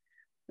suck.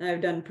 And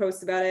I've done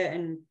posts about it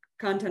and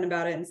content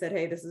about it and said,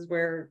 hey, this is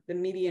where the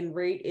median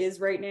rate is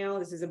right now.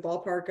 This is a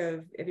ballpark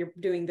of if you're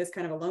doing this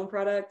kind of a loan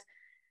product.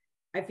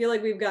 I feel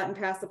like we've gotten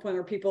past the point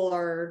where people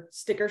are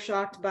sticker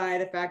shocked by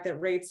the fact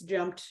that rates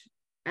jumped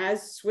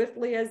as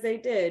swiftly as they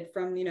did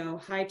from, you know,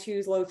 high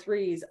 2s, low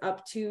 3s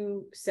up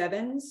to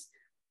 7s.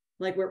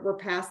 Like we're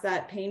past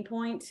that pain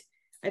point.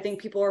 I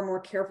think people are more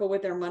careful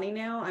with their money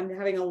now. I'm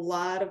having a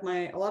lot of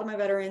my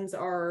veterans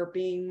are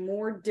being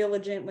more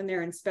diligent when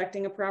they're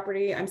inspecting a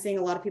property. I'm seeing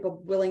a lot of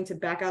people willing to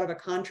back out of a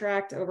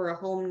contract over a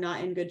home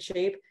not in good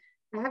shape.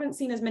 I haven't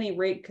seen as many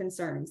rate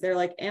concerns. They're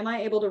like, am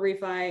I able to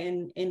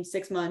refi in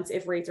 6 months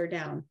if rates are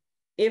down?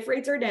 If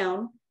rates are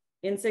down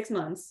in 6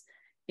 months,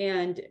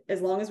 and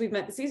as long as we've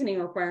met the seasoning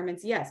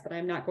requirements, yes, but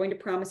I'm not going to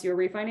promise you a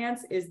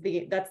refinance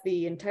that's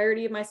the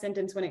entirety of my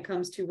sentence when it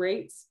comes to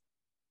rates.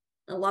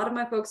 A lot of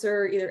my folks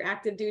are either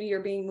active duty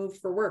or being moved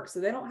for work, so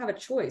they don't have a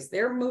choice.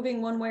 They're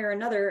moving one way or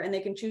another, and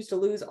they can choose to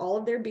lose all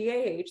of their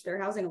BAH, their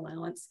housing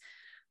allowance,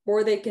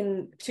 or they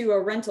can to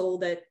a rental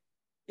that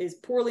is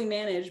poorly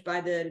managed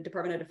by the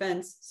Department of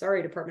Defense.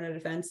 Sorry, Department of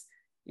Defense,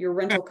 your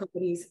rental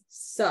companies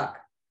suck.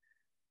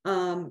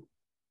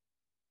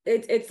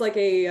 It's like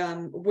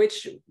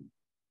which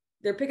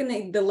they're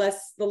picking the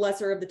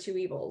lesser of the two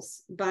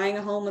evils, buying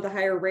a home with a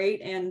higher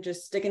rate and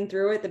just sticking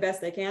through it the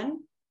best they can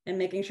and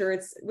making sure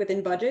it's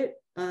within budget.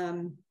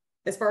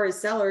 As far as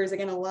sellers,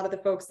 again, a lot of the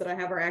folks that I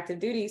have are active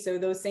duty. So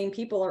those same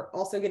people are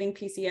also getting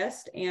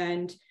PCS'd,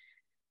 and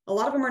a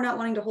lot of them are not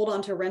wanting to hold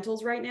on to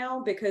rentals right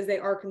now because they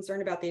are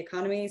concerned about the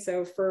economy.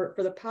 So for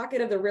the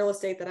pocket of the real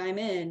estate that I'm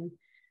in,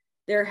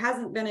 there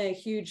hasn't been a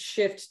huge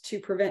shift to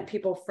prevent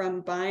people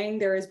from buying.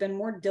 There has been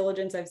more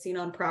diligence I've seen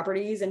on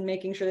properties and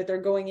making sure that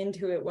they're going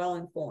into it well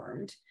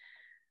informed,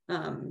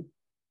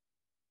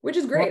 which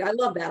is great. I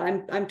love that.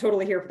 I'm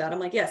totally here for that. I'm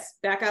like, yes,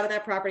 back out of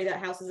that property.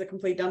 That house is a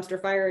complete dumpster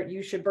fire.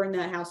 You should burn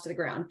that house to the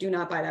ground. Do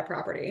not buy that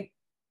property.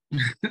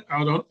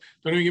 Oh, don't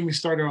even get me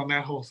started on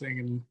that whole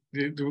thing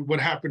and what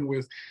happened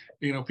with,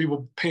 you know,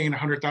 people paying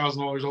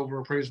 $100,000 over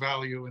appraised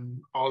value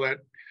and all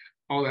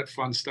that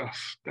fun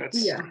stuff.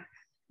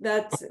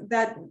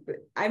 That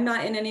I'm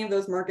not in any of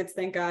those markets,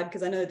 thank God,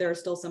 because I know that there are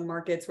still some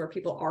markets where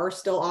people are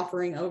still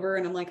offering over,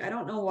 and I'm like, I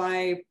don't know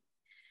why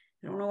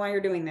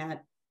you're doing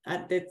that.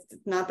 It's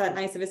not that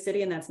nice of a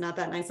city, and that's not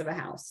that nice of a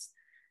house.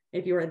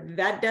 If you are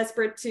that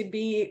desperate to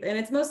be, and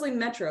it's mostly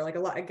metro, like a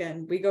lot,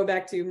 again, we go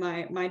back to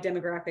my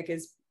demographic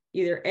is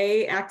either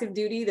active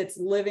duty that's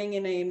living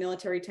in a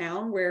military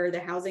town where the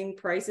housing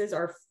prices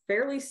are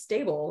fairly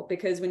stable,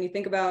 because when you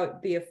think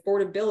about the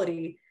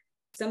affordability,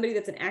 somebody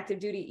that's an active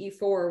duty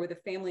E4 with a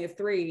family of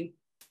 3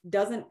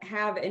 doesn't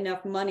have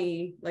enough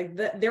money. Like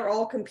they're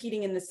all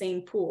competing in the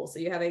same pool. So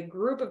you have a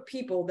group of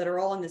people that are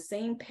all on the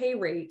same pay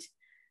rate.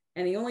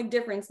 And the only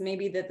difference may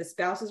be that the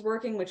spouse is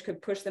working, which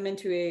could push them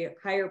into a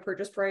higher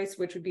purchase price,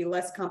 which would be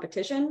less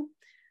competition.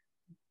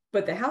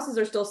 But the houses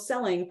are still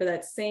selling for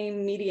that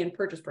same median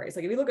purchase price.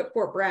 Like if you look at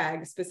Fort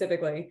Bragg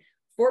specifically,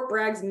 Fort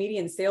Bragg's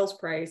median sales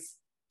price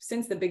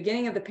since the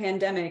beginning of the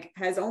pandemic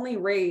has only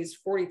raised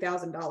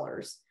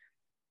 $40,000.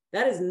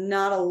 That is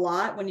not a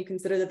lot when you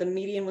consider that the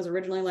median was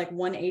originally like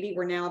 180.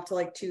 We're now up to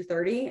like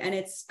 230, and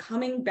it's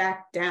coming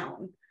back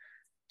down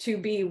to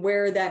be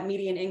where that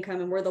median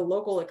income and where the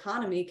local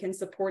economy can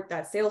support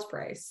that sales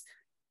price.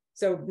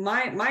 So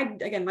my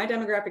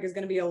demographic is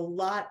going to be a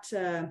lot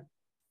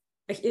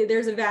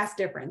there's a vast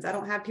difference. I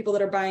don't have people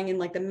that are buying in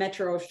like the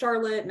metro of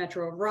Charlotte,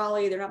 metro of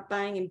Raleigh. They're not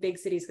buying in big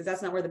cities because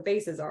that's not where the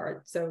bases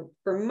are. So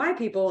for my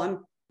people,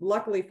 I'm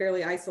luckily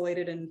fairly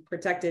isolated and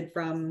protected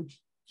from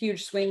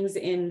huge swings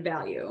in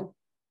value.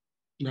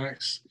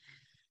 Nice.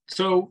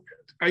 So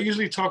I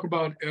usually talk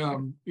about,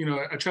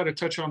 I try to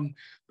touch on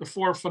the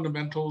 4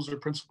 fundamentals or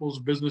principles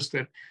of business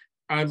that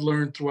I've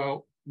learned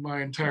throughout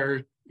my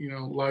entire,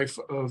 life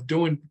of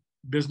doing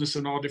business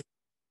in all different,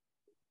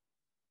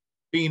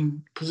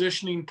 being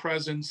positioning,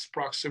 presence,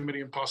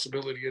 proximity, and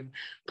possibility. And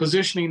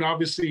positioning,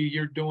 obviously,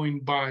 you're doing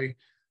by,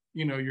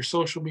 your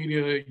social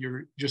media,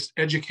 you're just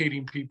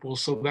educating people.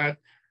 So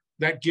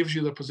that gives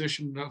you the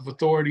position of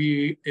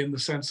authority in the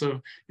sense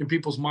of in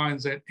people's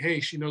minds that, hey,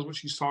 she knows what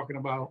she's talking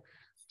about.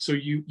 So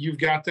you've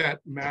got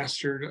that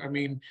mastered. I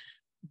mean,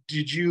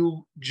 did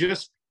you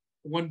just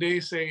one day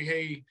say,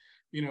 hey,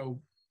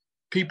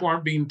 people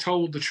aren't being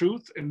told the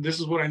truth and this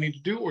is what I need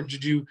to do? Or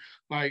did you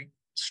like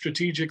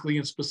strategically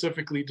and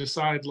specifically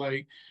decide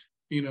like,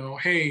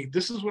 hey,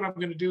 this is what I'm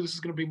going to do. This is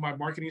going to be my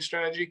marketing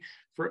strategy.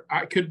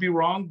 I could be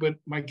wrong, but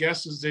my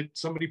guess is that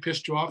somebody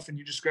pissed you off and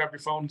you just grabbed your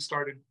phone and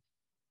started,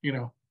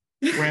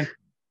 rant.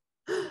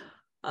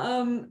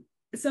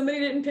 Somebody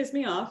didn't piss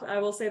me off. I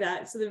will say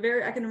that. So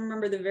I can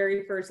remember the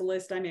very first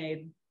list I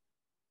made.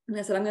 And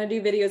I said, I'm going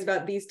to do videos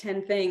about these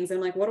 10 things. And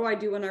I'm like, what do I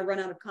do when I run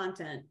out of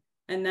content?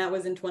 And that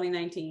was in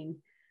 2019.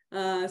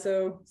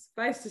 So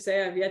suffice to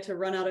say, I've yet to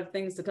run out of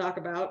things to talk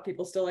about.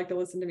 People still like to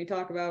listen to me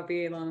talk about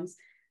VA loans.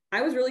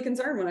 I was really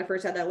concerned when I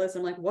first had that list.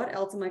 I'm like, what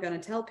else am I going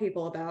to tell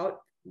people about?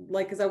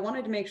 Like, because I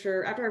wanted to make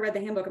sure after I read the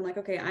handbook, I'm like,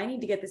 okay, I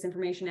need to get this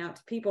information out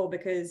to people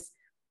because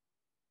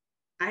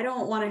I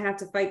don't want to have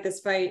to fight this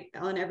fight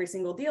on every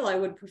single deal. I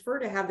would prefer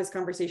to have this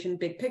conversation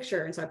big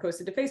picture. And so I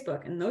posted to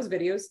Facebook and those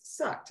videos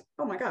sucked.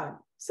 Oh my God,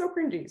 so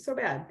cringy, so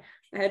bad.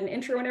 I had an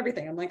intro and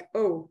everything. I'm like,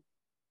 oh,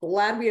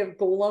 glad we have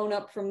blown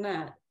up from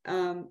that.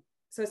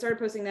 So I started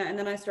posting that. And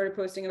then I started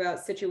posting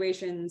about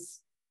situations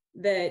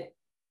that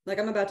like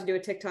I'm about to do a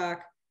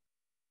TikTok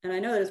and I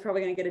know that it's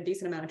probably going to get a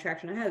decent amount of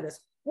traction. I had this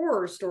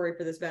horror story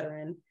for this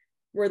veteran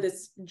where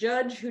this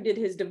judge who did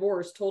his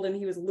divorce told him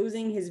he was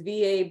losing his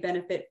VA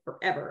benefit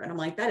forever. And I'm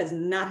like, that is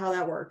not how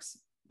that works.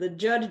 The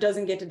judge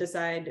doesn't get to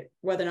decide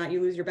whether or not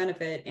you lose your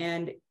benefit.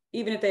 And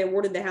even if they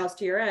awarded the house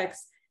to your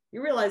ex,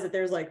 you realize that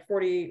there's like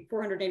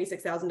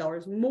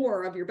 $486,000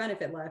 more of your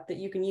benefit left that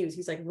you can use.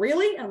 He's like,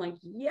 really? And I'm like,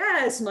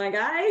 yes, my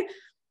guy.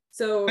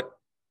 So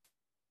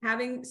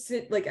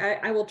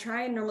I will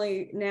try and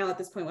normally now at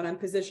this point when I'm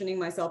positioning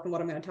myself and what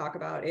I'm going to talk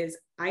about is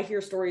I hear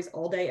stories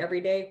all day,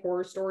 every day,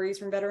 horror stories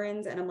from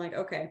veterans. And I'm like,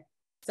 okay,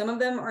 some of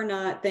them are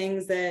not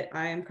things that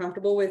I am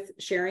comfortable with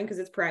sharing because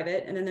it's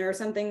private. And then there are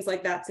some things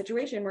like that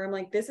situation where I'm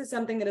like, this is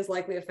something that is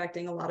likely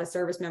affecting a lot of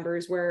service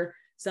members where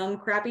some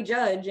crappy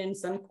judge in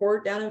some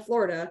court down in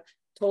Florida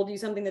told you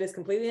something that is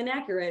completely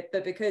inaccurate,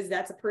 but because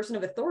that's a person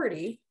of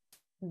authority,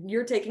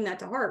 you're taking that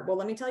to heart. Well,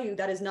 let me tell you,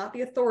 that is not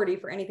the authority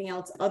for anything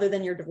else other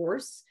than your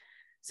divorce.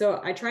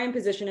 So I try and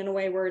position in a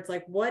way where it's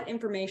like, what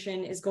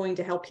information is going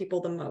to help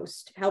people the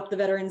most, help the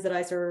veterans that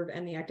I serve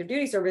and the active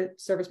duty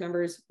service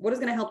members, what is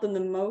going to help them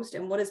the most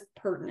and what is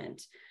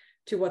pertinent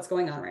to what's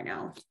going on right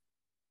now.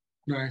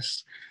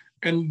 Nice.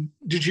 And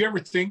did you ever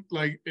think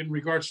like in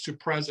regards to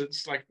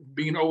presence, like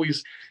being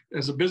always,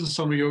 as a business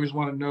owner, you always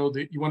want to know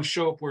that you want to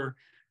show up where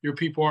your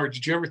people are.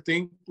 Did you ever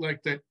think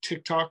like that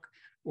TikTok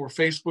or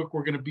Facebook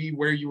were going to be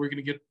where you were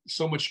going to get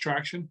so much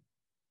traction?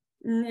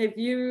 If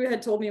you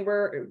had told me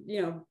where,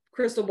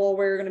 crystal ball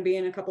where you're going to be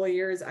in a couple of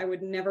years, I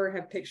would never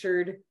have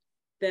pictured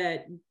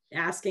that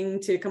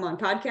asking to come on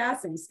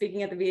podcasts and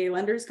speaking at the VA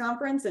Lenders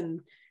Conference and,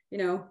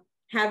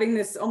 having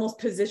this almost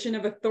position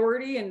of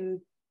authority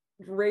and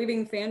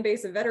raving fan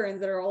base of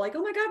veterans that are all like,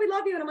 oh my God, we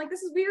love you. And I'm like,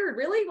 this is weird.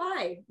 Really?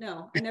 Why?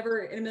 No, I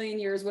never in a million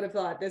years would have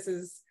thought this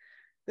is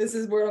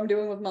what I'm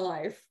doing with my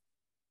life.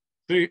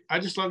 I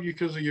just love you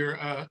because of your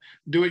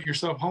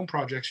do-it-yourself home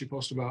projects you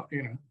post about,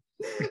 I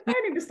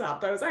need to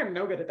stop those. I'm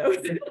no good at those.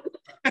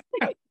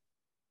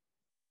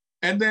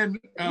 And then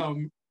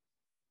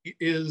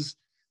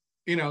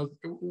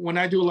when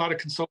I do a lot of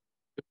consulting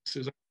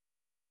businesses, I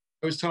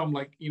always tell them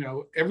like,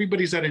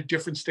 everybody's at a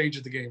different stage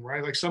of the game,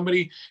 right? Like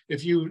somebody,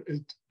 if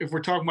we're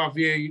talking about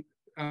VA,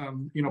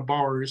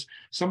 borrowers,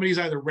 somebody's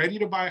either ready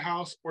to buy a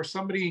house or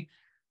somebody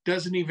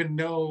doesn't even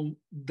know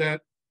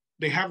that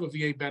they have a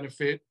VA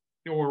benefit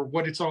or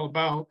what it's all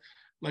about.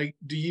 Like,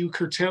 do you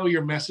curtail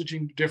your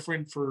messaging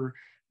different for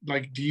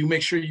like, do you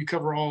make sure you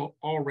cover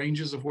all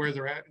ranges of where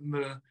they're at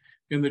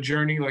in the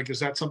journey? Like,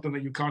 is that something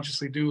that you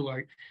consciously do?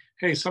 Like,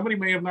 hey, somebody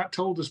may have not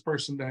told this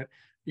person that,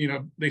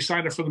 they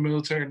signed up for the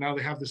military and now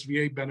they have this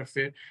VA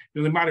benefit.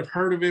 They might have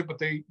heard of it, but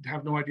they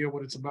have no idea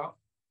what it's about.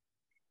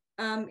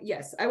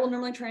 Yes, I will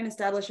normally try and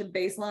establish a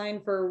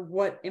baseline for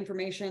what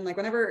information, like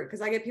whenever, because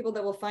I get people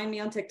that will find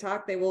me on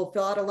TikTok, they will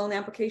fill out a loan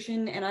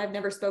application and I've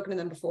never spoken to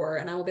them before.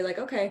 And I will be like,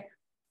 okay,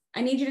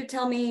 I need you to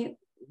tell me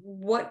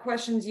what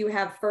questions you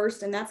have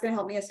first. And that's going to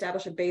help me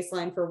establish a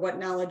baseline for what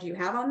knowledge you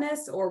have on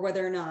this or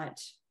whether or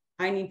not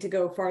I need to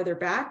go farther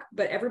back,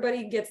 but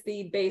everybody gets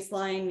the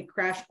baseline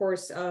crash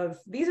course of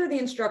these are the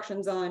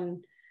instructions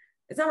on,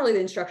 it's not really the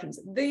instructions.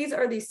 These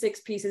are the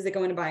 6 pieces that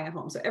go into buying a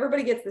home. So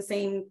everybody gets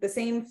the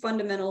same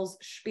fundamentals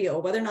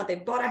spiel, whether or not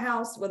they've bought a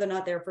house, whether or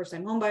not they're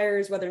first-time home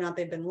buyers, whether or not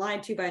they've been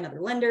lied to by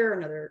another lender,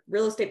 another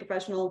real estate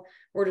professional,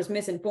 or just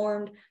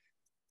misinformed.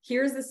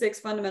 Here's the 6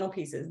 fundamental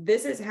pieces.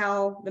 This is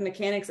how the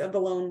mechanics of the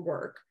loan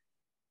work.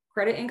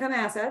 Credit, income,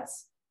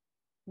 assets.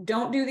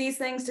 Don't do these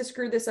things to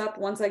screw this up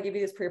once I give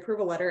you this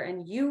pre-approval letter,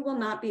 and you will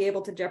not be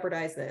able to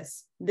jeopardize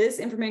this. This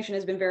information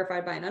has been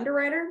verified by an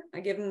underwriter.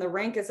 I give them the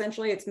rank,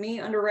 essentially. It's me,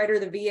 underwriter,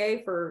 the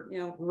VA for,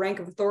 rank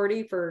of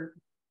authority for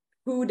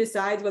who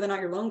decides whether or not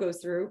your loan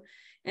goes through.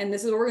 And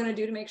this is what we're going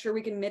to do to make sure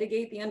we can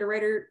mitigate the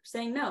underwriter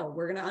saying, no,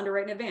 we're going to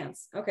underwrite in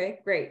advance. Okay,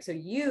 great. So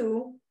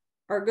you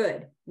are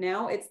good.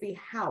 Now it's the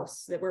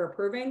house that we're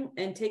approving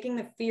and taking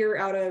the fear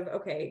out of,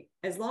 okay,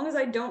 as long as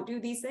I don't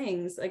do these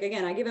things, like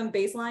again, I give them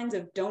baselines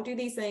of don't do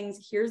these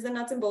things. Here's the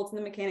nuts and bolts and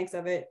the mechanics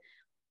of it.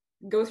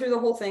 Go through the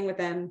whole thing with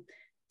them,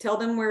 tell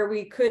them where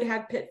we could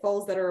have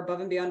pitfalls that are above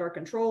and beyond our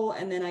control.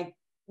 And then I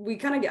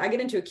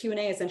get into a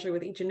Q&A essentially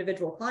with each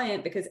individual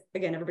client because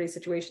again, everybody's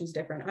situation is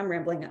different. I'm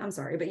rambling. I'm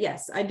sorry, but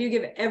yes, I do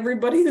give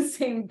everybody the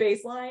same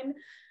baseline.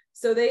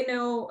 So they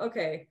know,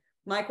 okay,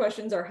 my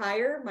questions are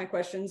higher, my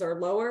questions are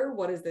lower.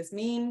 What does this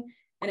mean?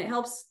 And it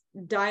helps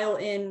dial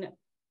in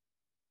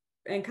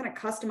and kind of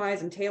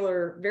customize and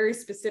tailor very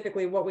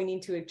specifically what we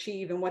need to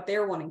achieve and what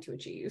they're wanting to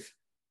achieve.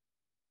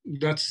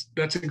 That's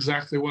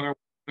exactly what I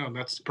know.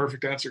 That's the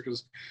perfect answer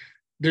because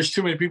there's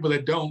too many people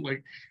that don't.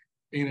 Like,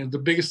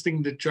 the biggest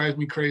thing that drives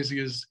me crazy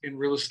is in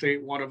real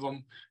estate, one of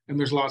them, and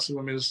there's lots of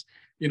them, is,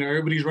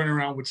 everybody's running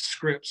around with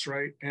scripts,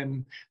 right?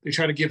 And they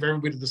try to give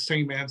everybody the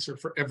same answer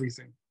for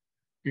everything.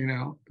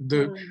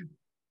 The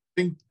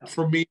thing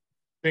for me,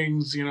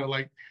 things,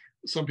 like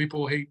some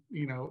people hate,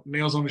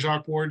 nails on the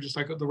chalkboard, just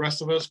like the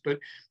rest of us. But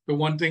the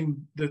one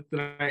thing that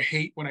I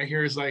hate when I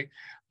hear is like,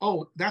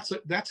 oh, that's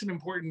an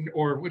important,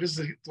 or what is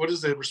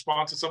the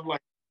response to something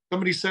like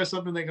somebody says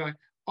something, they go like,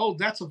 oh,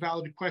 that's a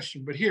valid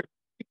question. But here,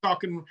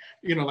 talking,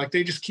 like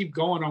they just keep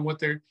going on what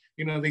they're,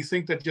 they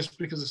think that just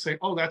because they say,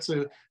 oh, that's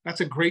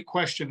a great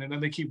question. And then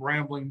they keep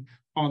rambling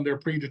on their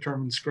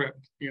predetermined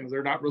script.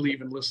 They're not really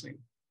even listening.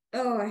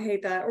 Oh, I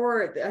hate that.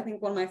 Or I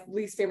think one of my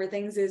least favorite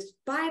things is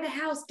buy the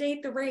house,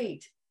 date the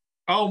rate.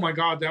 Oh my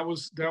God, that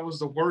was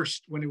the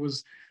worst when it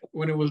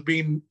was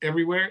being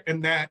everywhere.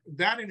 And that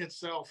in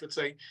itself, it's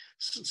like,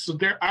 so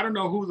there, I don't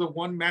know who the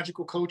one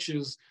magical coach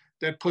is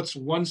that puts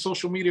one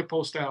social media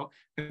post out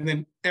and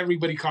then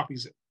everybody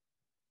copies it.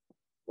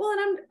 Well,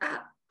 and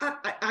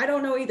I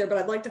don't know either, but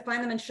I'd like to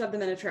find them and shove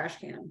them in a trash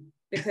can,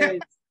 because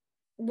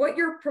what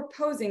you're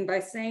proposing by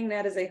saying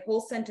that as a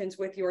whole sentence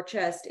with your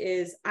chest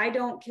is, I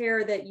don't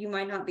care that you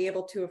might not be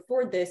able to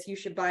afford this, you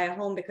should buy a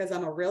home because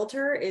I'm a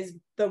realtor, is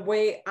the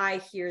way I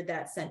hear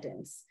that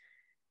sentence.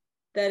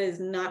 That is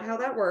not how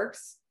that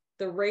works.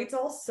 The rates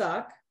all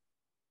suck.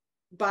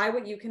 Buy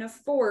what you can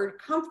afford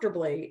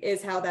comfortably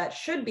is how that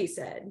should be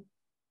said.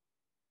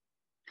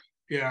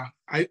 Yeah.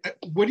 I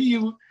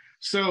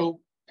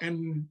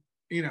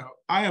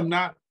am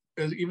not,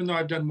 even though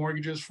I've done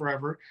mortgages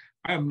forever,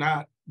 I am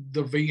not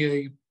the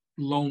VA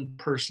loan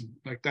person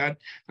like that.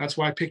 That's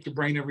why I pick your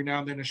brain every now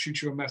and then and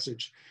shoot you a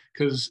message,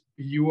 because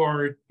you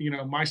are,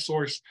 my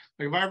source.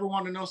 Like if I ever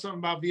want to know something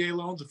about VA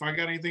loans, if I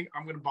got anything,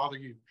 I'm going to bother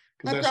you.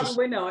 I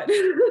probably know it.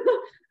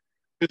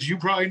 Because you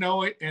probably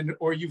know it,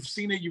 or you've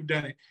seen it, you've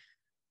done it.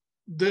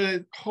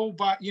 The whole,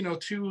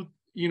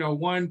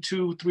 1,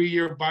 2, 3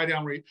 year buy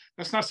down rate.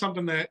 That's not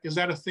something is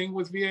that a thing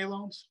with VA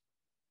loans?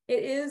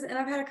 It is, and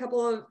I've had a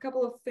couple of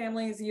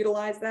families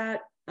utilize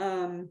that.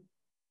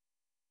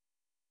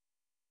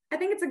 I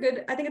think it's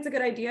a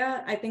good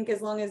idea. I think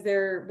as long as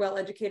they're well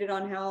educated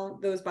on how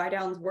those buy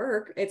downs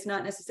work, it's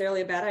not necessarily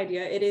a bad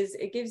idea.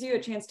 It gives you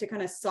a chance to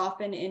kind of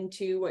soften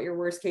into what your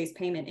worst case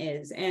payment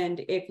is.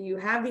 And if you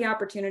have the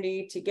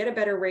opportunity to get a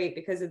better rate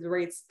because if the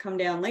rates come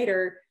down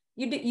later,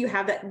 you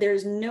have that.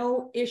 There's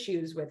no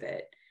issues with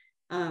it.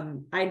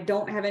 I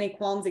don't have any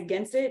qualms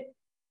against it.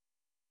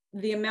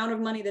 The amount of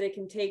money that it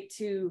can take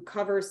to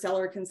cover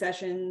seller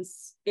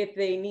concessions, if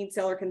they need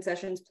seller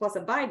concessions plus a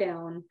buy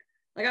down,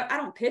 like I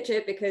don't pitch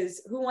it,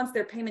 because who wants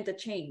their payment to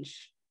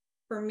change?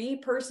 For me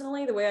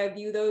personally, the way I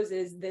view those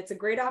is that's a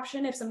great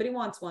option if somebody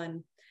wants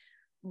one,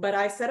 but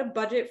I set a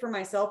budget for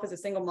myself as a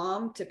single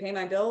mom to pay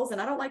my bills, and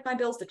I don't like my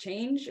bills to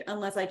change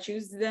unless I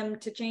choose them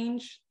to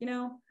change,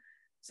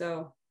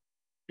 so.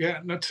 Yeah,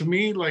 no, to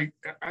me, like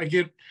I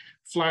get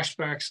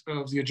flashbacks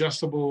of the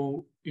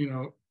adjustable,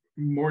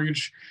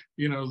 mortgage,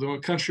 the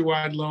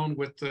Countrywide loan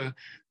with the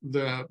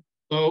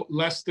low,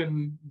 less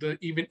than the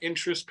even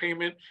interest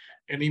payment.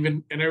 And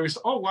everybody's,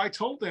 oh, well, I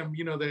told them,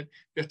 that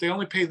if they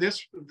only pay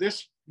this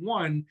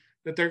one,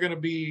 that they're going to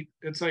be,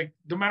 it's like,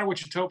 no matter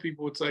what you tell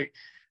people, it's like,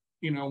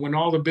 when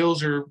all the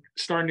bills are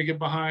starting to get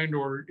behind,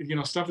 or,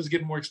 stuff is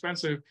getting more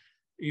expensive,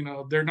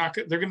 they're not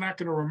going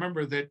to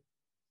remember that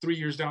 3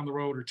 years down the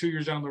road or 2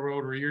 years down the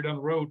road or a year down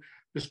the road,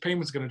 this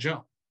payment's going to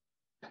jump.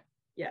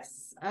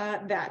 Yes,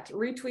 that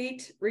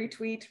retweet.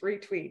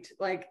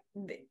 Like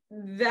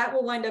that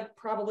will wind up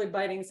probably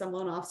biting some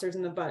loan officers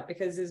in the butt,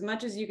 because as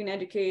much as you can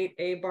educate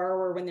a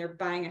borrower when they're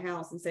buying a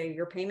house and say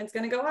your payment's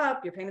going to go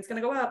up,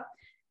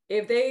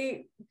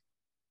 if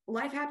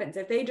life happens,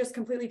 if they just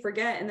completely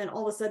forget and then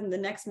all of a sudden the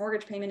next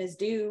mortgage payment is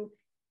due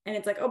and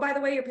it's like, oh, by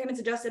the way, your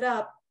payment's adjusted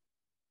up.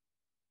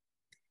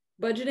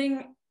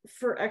 Budgeting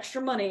for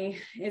extra money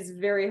is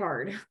very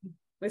hard,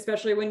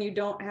 especially when you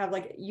don't have,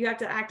 like, you have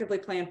to actively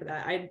plan for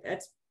that.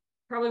 That's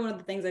probably one of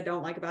the things I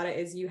don't like about it,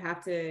 is you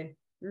have to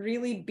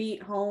really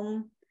beat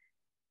home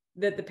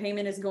that the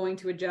payment is going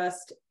to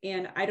adjust.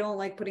 And I don't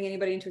like putting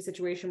anybody into a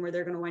situation where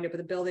they're going to wind up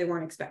with a bill they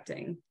weren't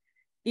expecting.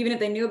 Even if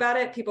they knew about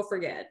it, people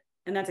forget.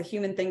 And that's a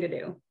human thing to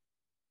do.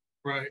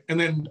 Right. And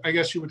then I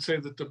guess you would say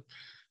that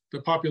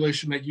the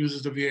population that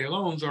uses the VA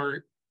loans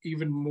are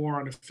even more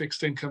on a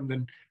fixed income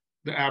than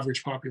the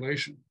average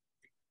population.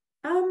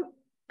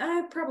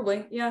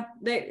 Probably, yeah.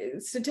 They,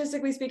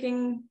 statistically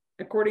speaking,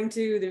 according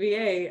to the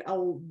VA,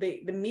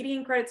 the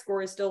median credit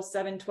score is still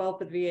 712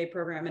 for the VA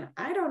program, and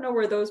I don't know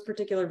where those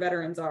particular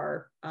veterans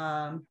are.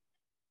 I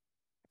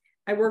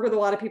work with a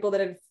lot of people that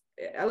have.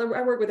 I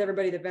work with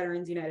everybody that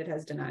Veterans United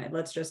has denied.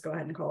 Let's just go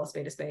ahead and call a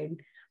spade a spade.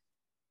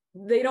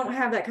 They don't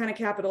have that kind of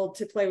capital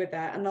to play with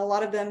that, and a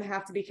lot of them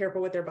have to be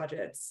careful with their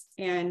budgets.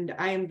 And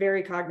I am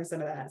very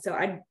cognizant of that.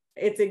 So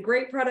it's a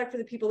great product for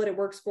the people that it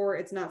works for.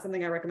 It's not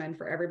something I recommend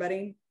for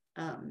everybody.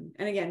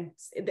 And again,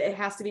 it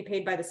has to be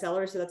paid by the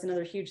seller. So that's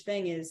another huge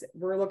thing, is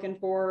we're looking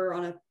for,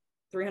 on a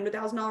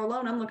 $300,000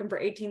 loan, I'm looking for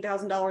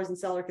 $18,000 in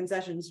seller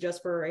concessions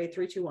just for a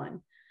 3-2-1.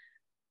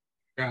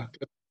 Yeah,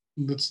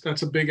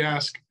 that's a big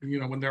ask,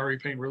 when they're already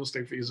paying real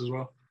estate fees as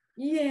well.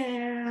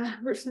 Yeah,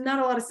 there's not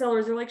a lot of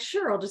sellers are like,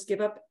 sure, I'll just give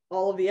up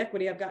all of the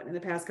equity I've gotten in the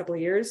past couple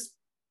of years.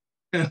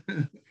 Yeah,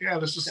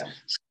 let's just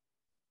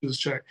this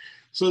check.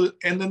 So,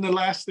 and then the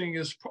last thing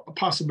is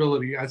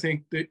possibility. I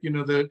think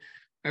that,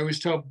 I always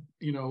tell,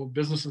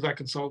 businesses I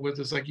consult with,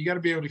 is like, you got to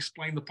be able to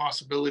explain the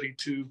possibility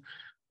to,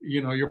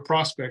 your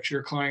prospects,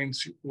 your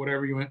clients,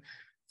 whatever you want.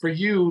 For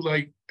you,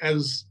 like,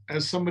 as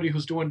somebody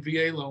who's doing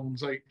VA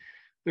loans, like,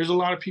 there's a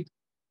lot of people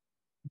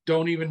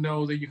don't even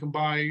know that you can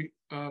buy,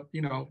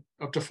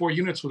 up to 4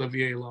 units with a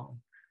VA loan.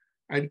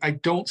 I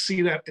don't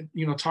see that,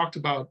 talked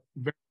about.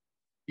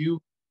 You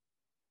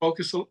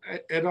focus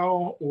at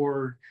all,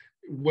 or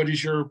what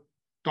is your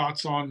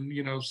thoughts on,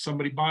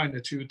 somebody buying a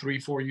 2, 3,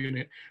 4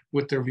 unit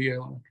with their VA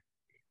loan?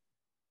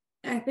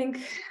 I think,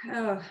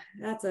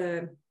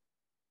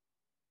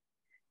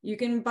 you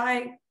can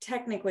buy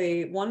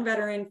technically 1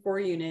 veteran, 4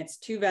 units,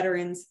 2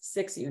 veterans,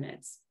 6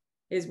 units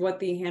is what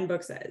the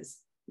handbook says.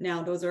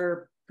 Now, those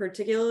are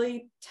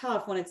particularly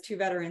tough when it's 2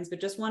 veterans, but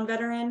just 1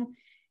 veteran,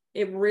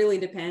 it really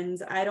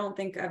depends. I don't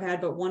think I've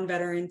had but 1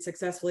 veteran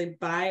successfully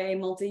buy a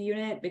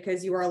multi-unit,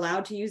 because you are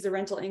allowed to use the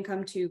rental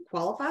income to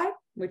qualify,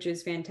 which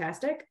is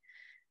fantastic.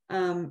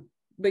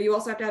 But you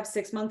also have to have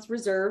 6 months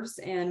reserves,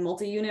 and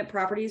multi-unit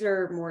properties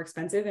are more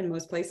expensive in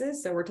most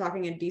places. So we're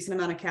talking a decent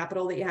amount of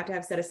capital that you have to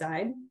have set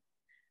aside.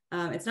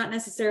 It's not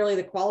necessarily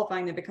the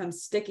qualifying that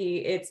becomes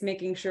sticky. It's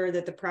making sure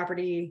that the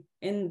property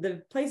in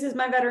the places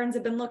my veterans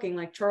have been looking,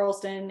 like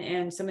Charleston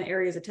and some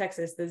areas of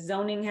Texas, the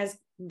zoning has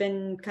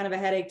been kind of a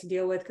headache to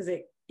deal with, because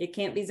it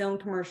can't be zoned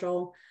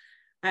commercial.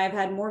 I've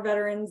had more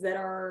veterans that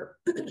are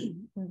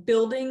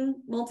building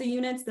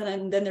multi-units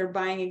than they're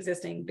buying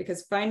existing,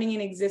 because finding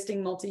an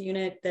existing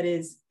multi-unit that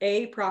is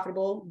A,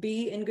 profitable,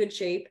 B, in good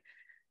shape,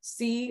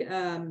 C,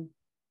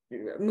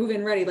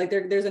 move-in ready. Like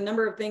there's a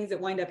number of things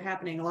that wind up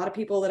happening. A lot of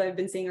people that I've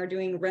been seeing are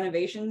doing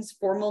renovations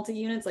for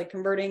multi-units, like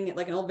converting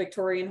like an old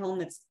Victorian home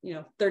that's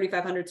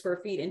 3,500 square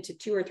feet into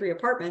 2 or 3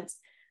 apartments.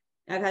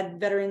 I've had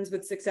veterans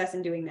with success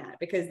in doing that,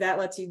 because that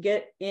lets you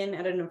get in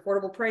at an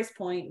affordable price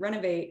point,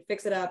 renovate,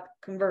 fix it up,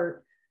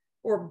 convert.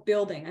 Or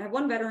building. I have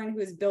 1 veteran who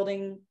is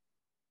building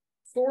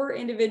 4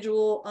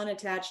 individual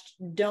unattached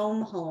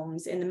dome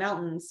homes in the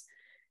mountains,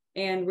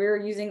 and we're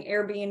using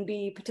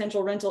Airbnb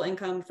potential rental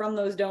income from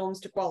those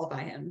domes to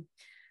qualify him.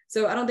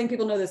 So I don't think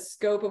people know the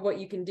scope of what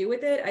you can do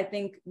with it. I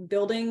think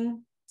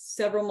building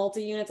several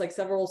multi-units, like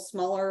several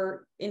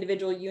smaller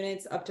individual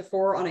units up to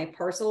 4 on a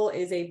parcel,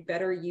 is a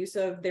better use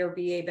of their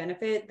VA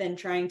benefit than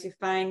trying to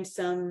find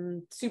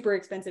some super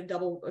expensive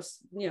double,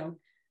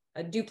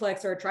 a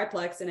duplex or a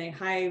triplex in a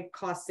high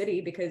cost city,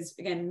 because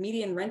again,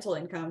 median rental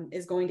income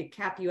is going to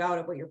cap you out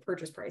of what your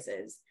purchase price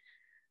is.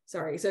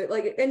 Sorry. So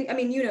like, and I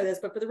mean, this,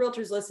 but for the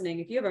realtors listening,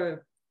 if you have a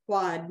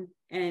quad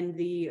and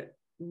the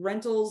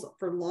rentals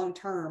for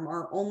long-term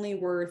are only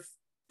worth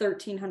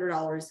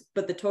 $1,300,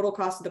 but the total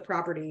cost of the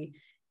property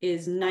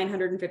is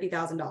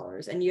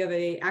 $950,000, and you have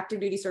a active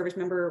duty service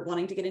member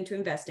wanting to get into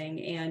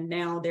investing, and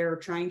now they're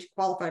trying to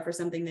qualify for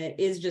something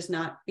that is just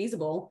not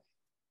feasible,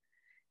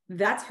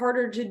 that's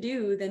harder to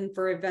do than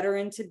for a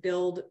veteran to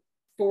build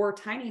 4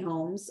 tiny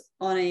homes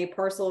on a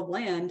parcel of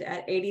land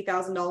at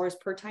 $80,000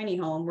 per tiny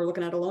home. We're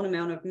looking at a loan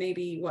amount of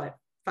maybe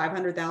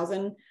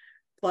 $500,000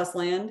 plus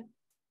land,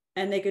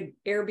 and they could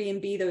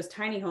Airbnb those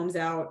tiny homes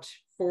out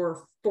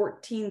for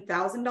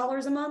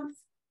 $14,000 a month.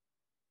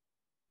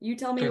 You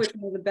tell me which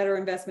one is a better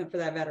investment for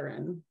that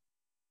veteran.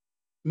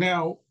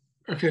 Now,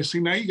 okay, see,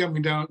 now you got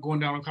me going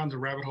down all kinds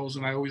of rabbit holes,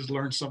 and I always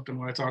learn something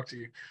when I talk to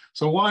you.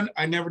 So one,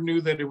 I never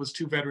knew that it was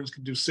 2 veterans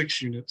could do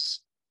 6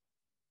 units.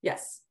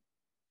 Yes.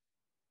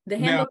 The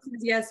handbook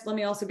says yes. Let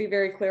me also be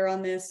very clear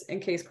on this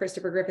in case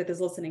Christopher Griffith is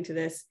listening to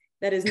this.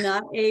 That is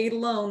not a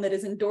loan that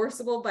is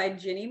endorsable by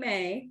Ginnie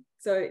Mae.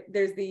 So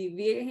there's the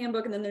VA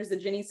handbook, and then there's the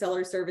Ginnie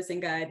Seller Servicing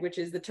Guide, which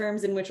is the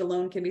terms in which a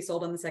loan can be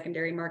sold on the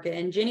secondary market.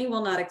 And Ginnie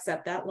will not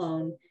accept that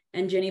loan,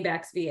 and Ginnie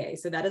backs VA.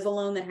 So that is a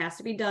loan that has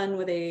to be done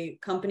with a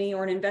company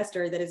or an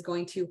investor that is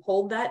going to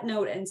hold that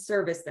note and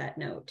service that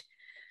note.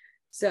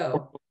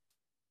 So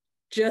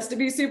just to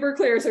be super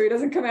clear, so he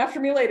doesn't come after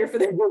me later for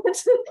that.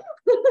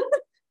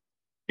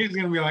 He's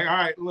going to be like, all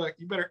right, look,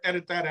 you better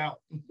edit that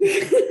out.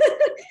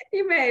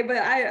 You may, but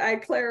I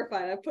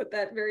clarified. I put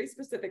that very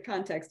specific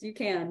context. You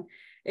can.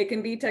 It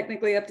can be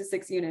technically up to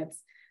 6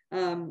 units.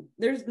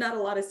 There's not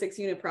a lot of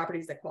 6-unit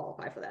properties that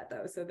qualify for that,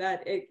 though. So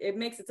that it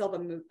makes itself a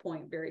moot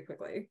point very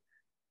quickly.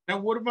 Now,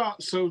 what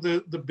about, so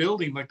the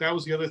building, like that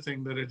was the other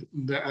thing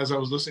that as I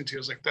was listening to, I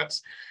was like,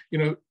 that's,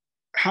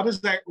 how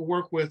does that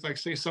work with, like,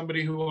 say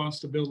somebody who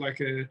wants to build like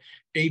a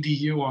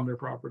ADU on their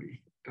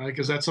property? Like,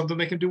 is that something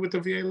they can do with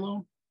the VA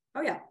loan?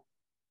 Oh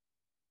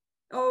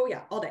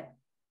yeah, all day.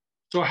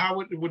 So how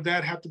would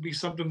that have to be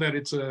something that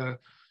it's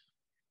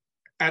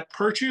at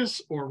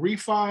purchase or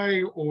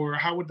refi, or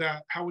how would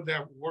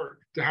that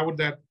work? How would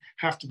that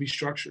have to be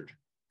structured?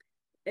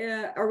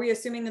 Are we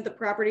assuming that the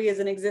property is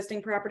an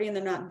existing property and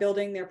they're not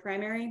building their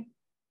primary?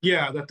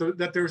 Yeah,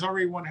 that there's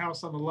already one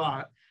house on the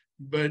lot,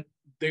 but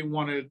they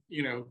want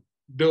to,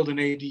 build an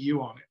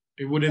ADU on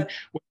it. It wouldn't,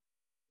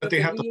 but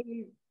they have to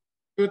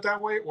do it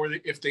that way, or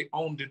if they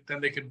owned it,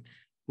 then they could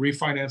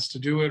refinance to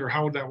do it, or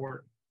how would that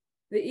work?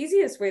 The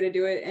easiest way to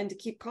do it and to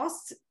keep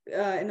costs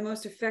in the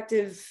most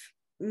effective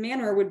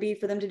manner would be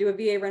for them to do a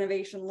VA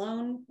renovation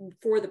loan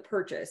for the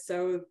purchase.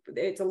 So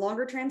it's a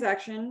longer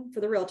transaction for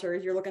the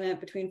realtors. You're looking at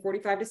between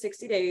 45 to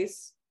 60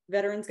 days.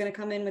 Veteran's going to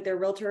come in with their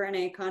realtor and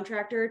a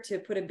contractor to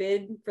put a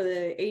bid for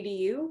the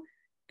ADU.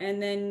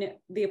 And then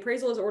the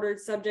appraisal is ordered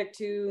subject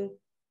to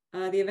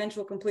the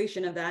eventual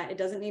completion of that. It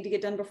doesn't need to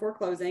get done before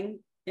closing.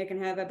 It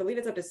can have, I believe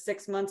it's up to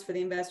 6 months for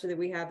the investor that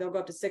we have. They'll go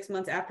up to 6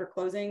 months after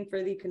closing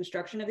for the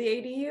construction of the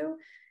ADU,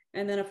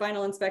 and then a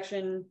final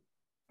inspection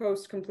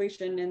post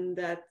completion, and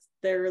that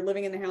they're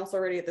living in the house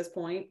already at this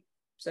point.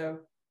 So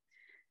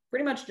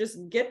pretty much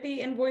just get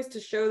the invoice to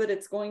show that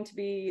it's going to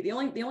be the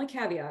only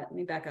caveat. Let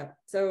me back up.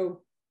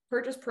 So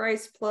purchase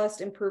price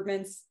plus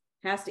improvements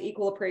has to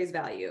equal appraised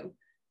value.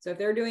 So if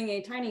they're doing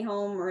a tiny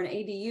home or an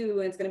ADU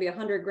and it's going to be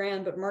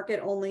 $100,000, but market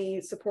only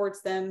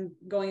supports them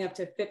going up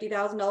to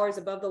 $50,000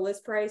 above the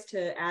list price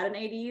to add an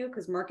ADU,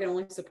 because market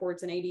only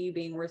supports an ADU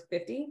being worth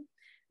 50,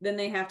 then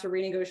they have to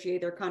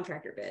renegotiate their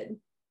contractor bid.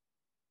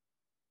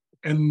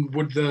 And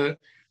would the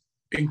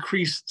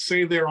increase,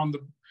 say they're on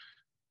the,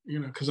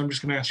 because I'm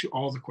just going to ask you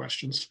all the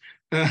questions.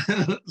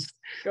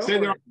 Say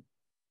they're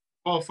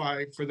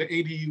qualify for the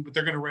ADU, but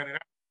they're going to rent it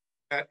out.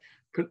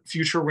 That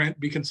future rent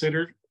be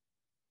considered?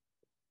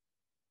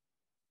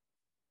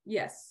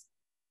 Yes.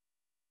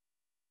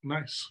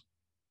 Nice.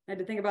 I had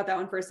to think about that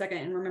one for a second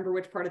and remember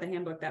which part of the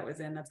handbook that was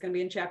in. That's going to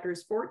be in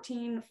chapters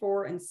 14,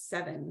 4, and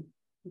 7.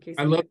 In case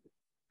you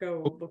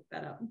go look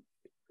that up.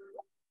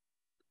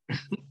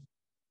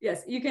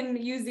 Yes, you can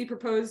use the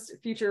proposed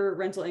future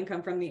rental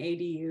income from the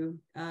ADU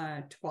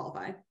to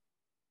qualify.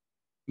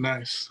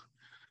 Nice.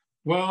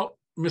 Well,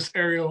 Miss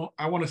Ariel,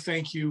 I want to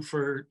thank you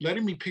for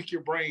letting me pick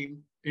your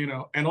brain,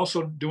 and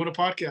also doing a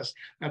podcast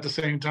at the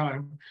same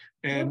time,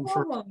 and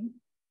for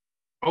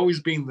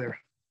always being there.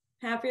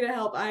 Happy to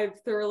help.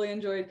 I've thoroughly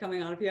enjoyed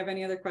coming on. If you have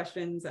any other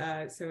questions,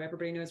 so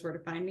everybody knows where to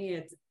find me,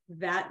 it's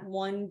that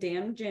one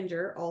damn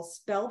ginger, all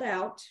spelled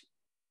out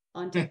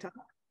on TikTok.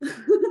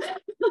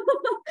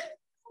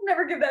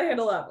 Never give that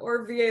handle up,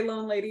 or VA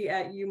Loan Lady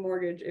at U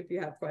Mortgage if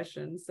you have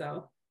questions.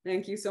 So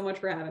thank you so much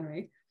for having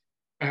me.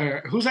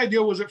 Whose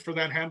idea was it for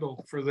that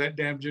handle, for that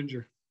damn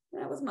ginger?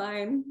 That was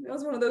mine. It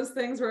was one of those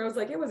things where I was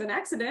like, it was an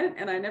accident,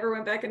 and I never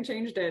went back and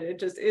changed it. It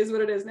just is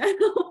what it is now.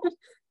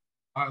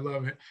 I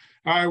love it.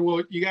 All right,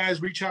 well, you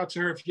guys reach out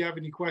to her if you have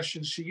any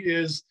questions. She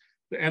is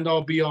the end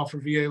all be all for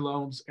VA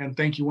loans. And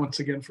thank you once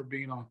again for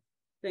being on.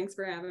 Thanks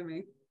for having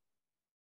me.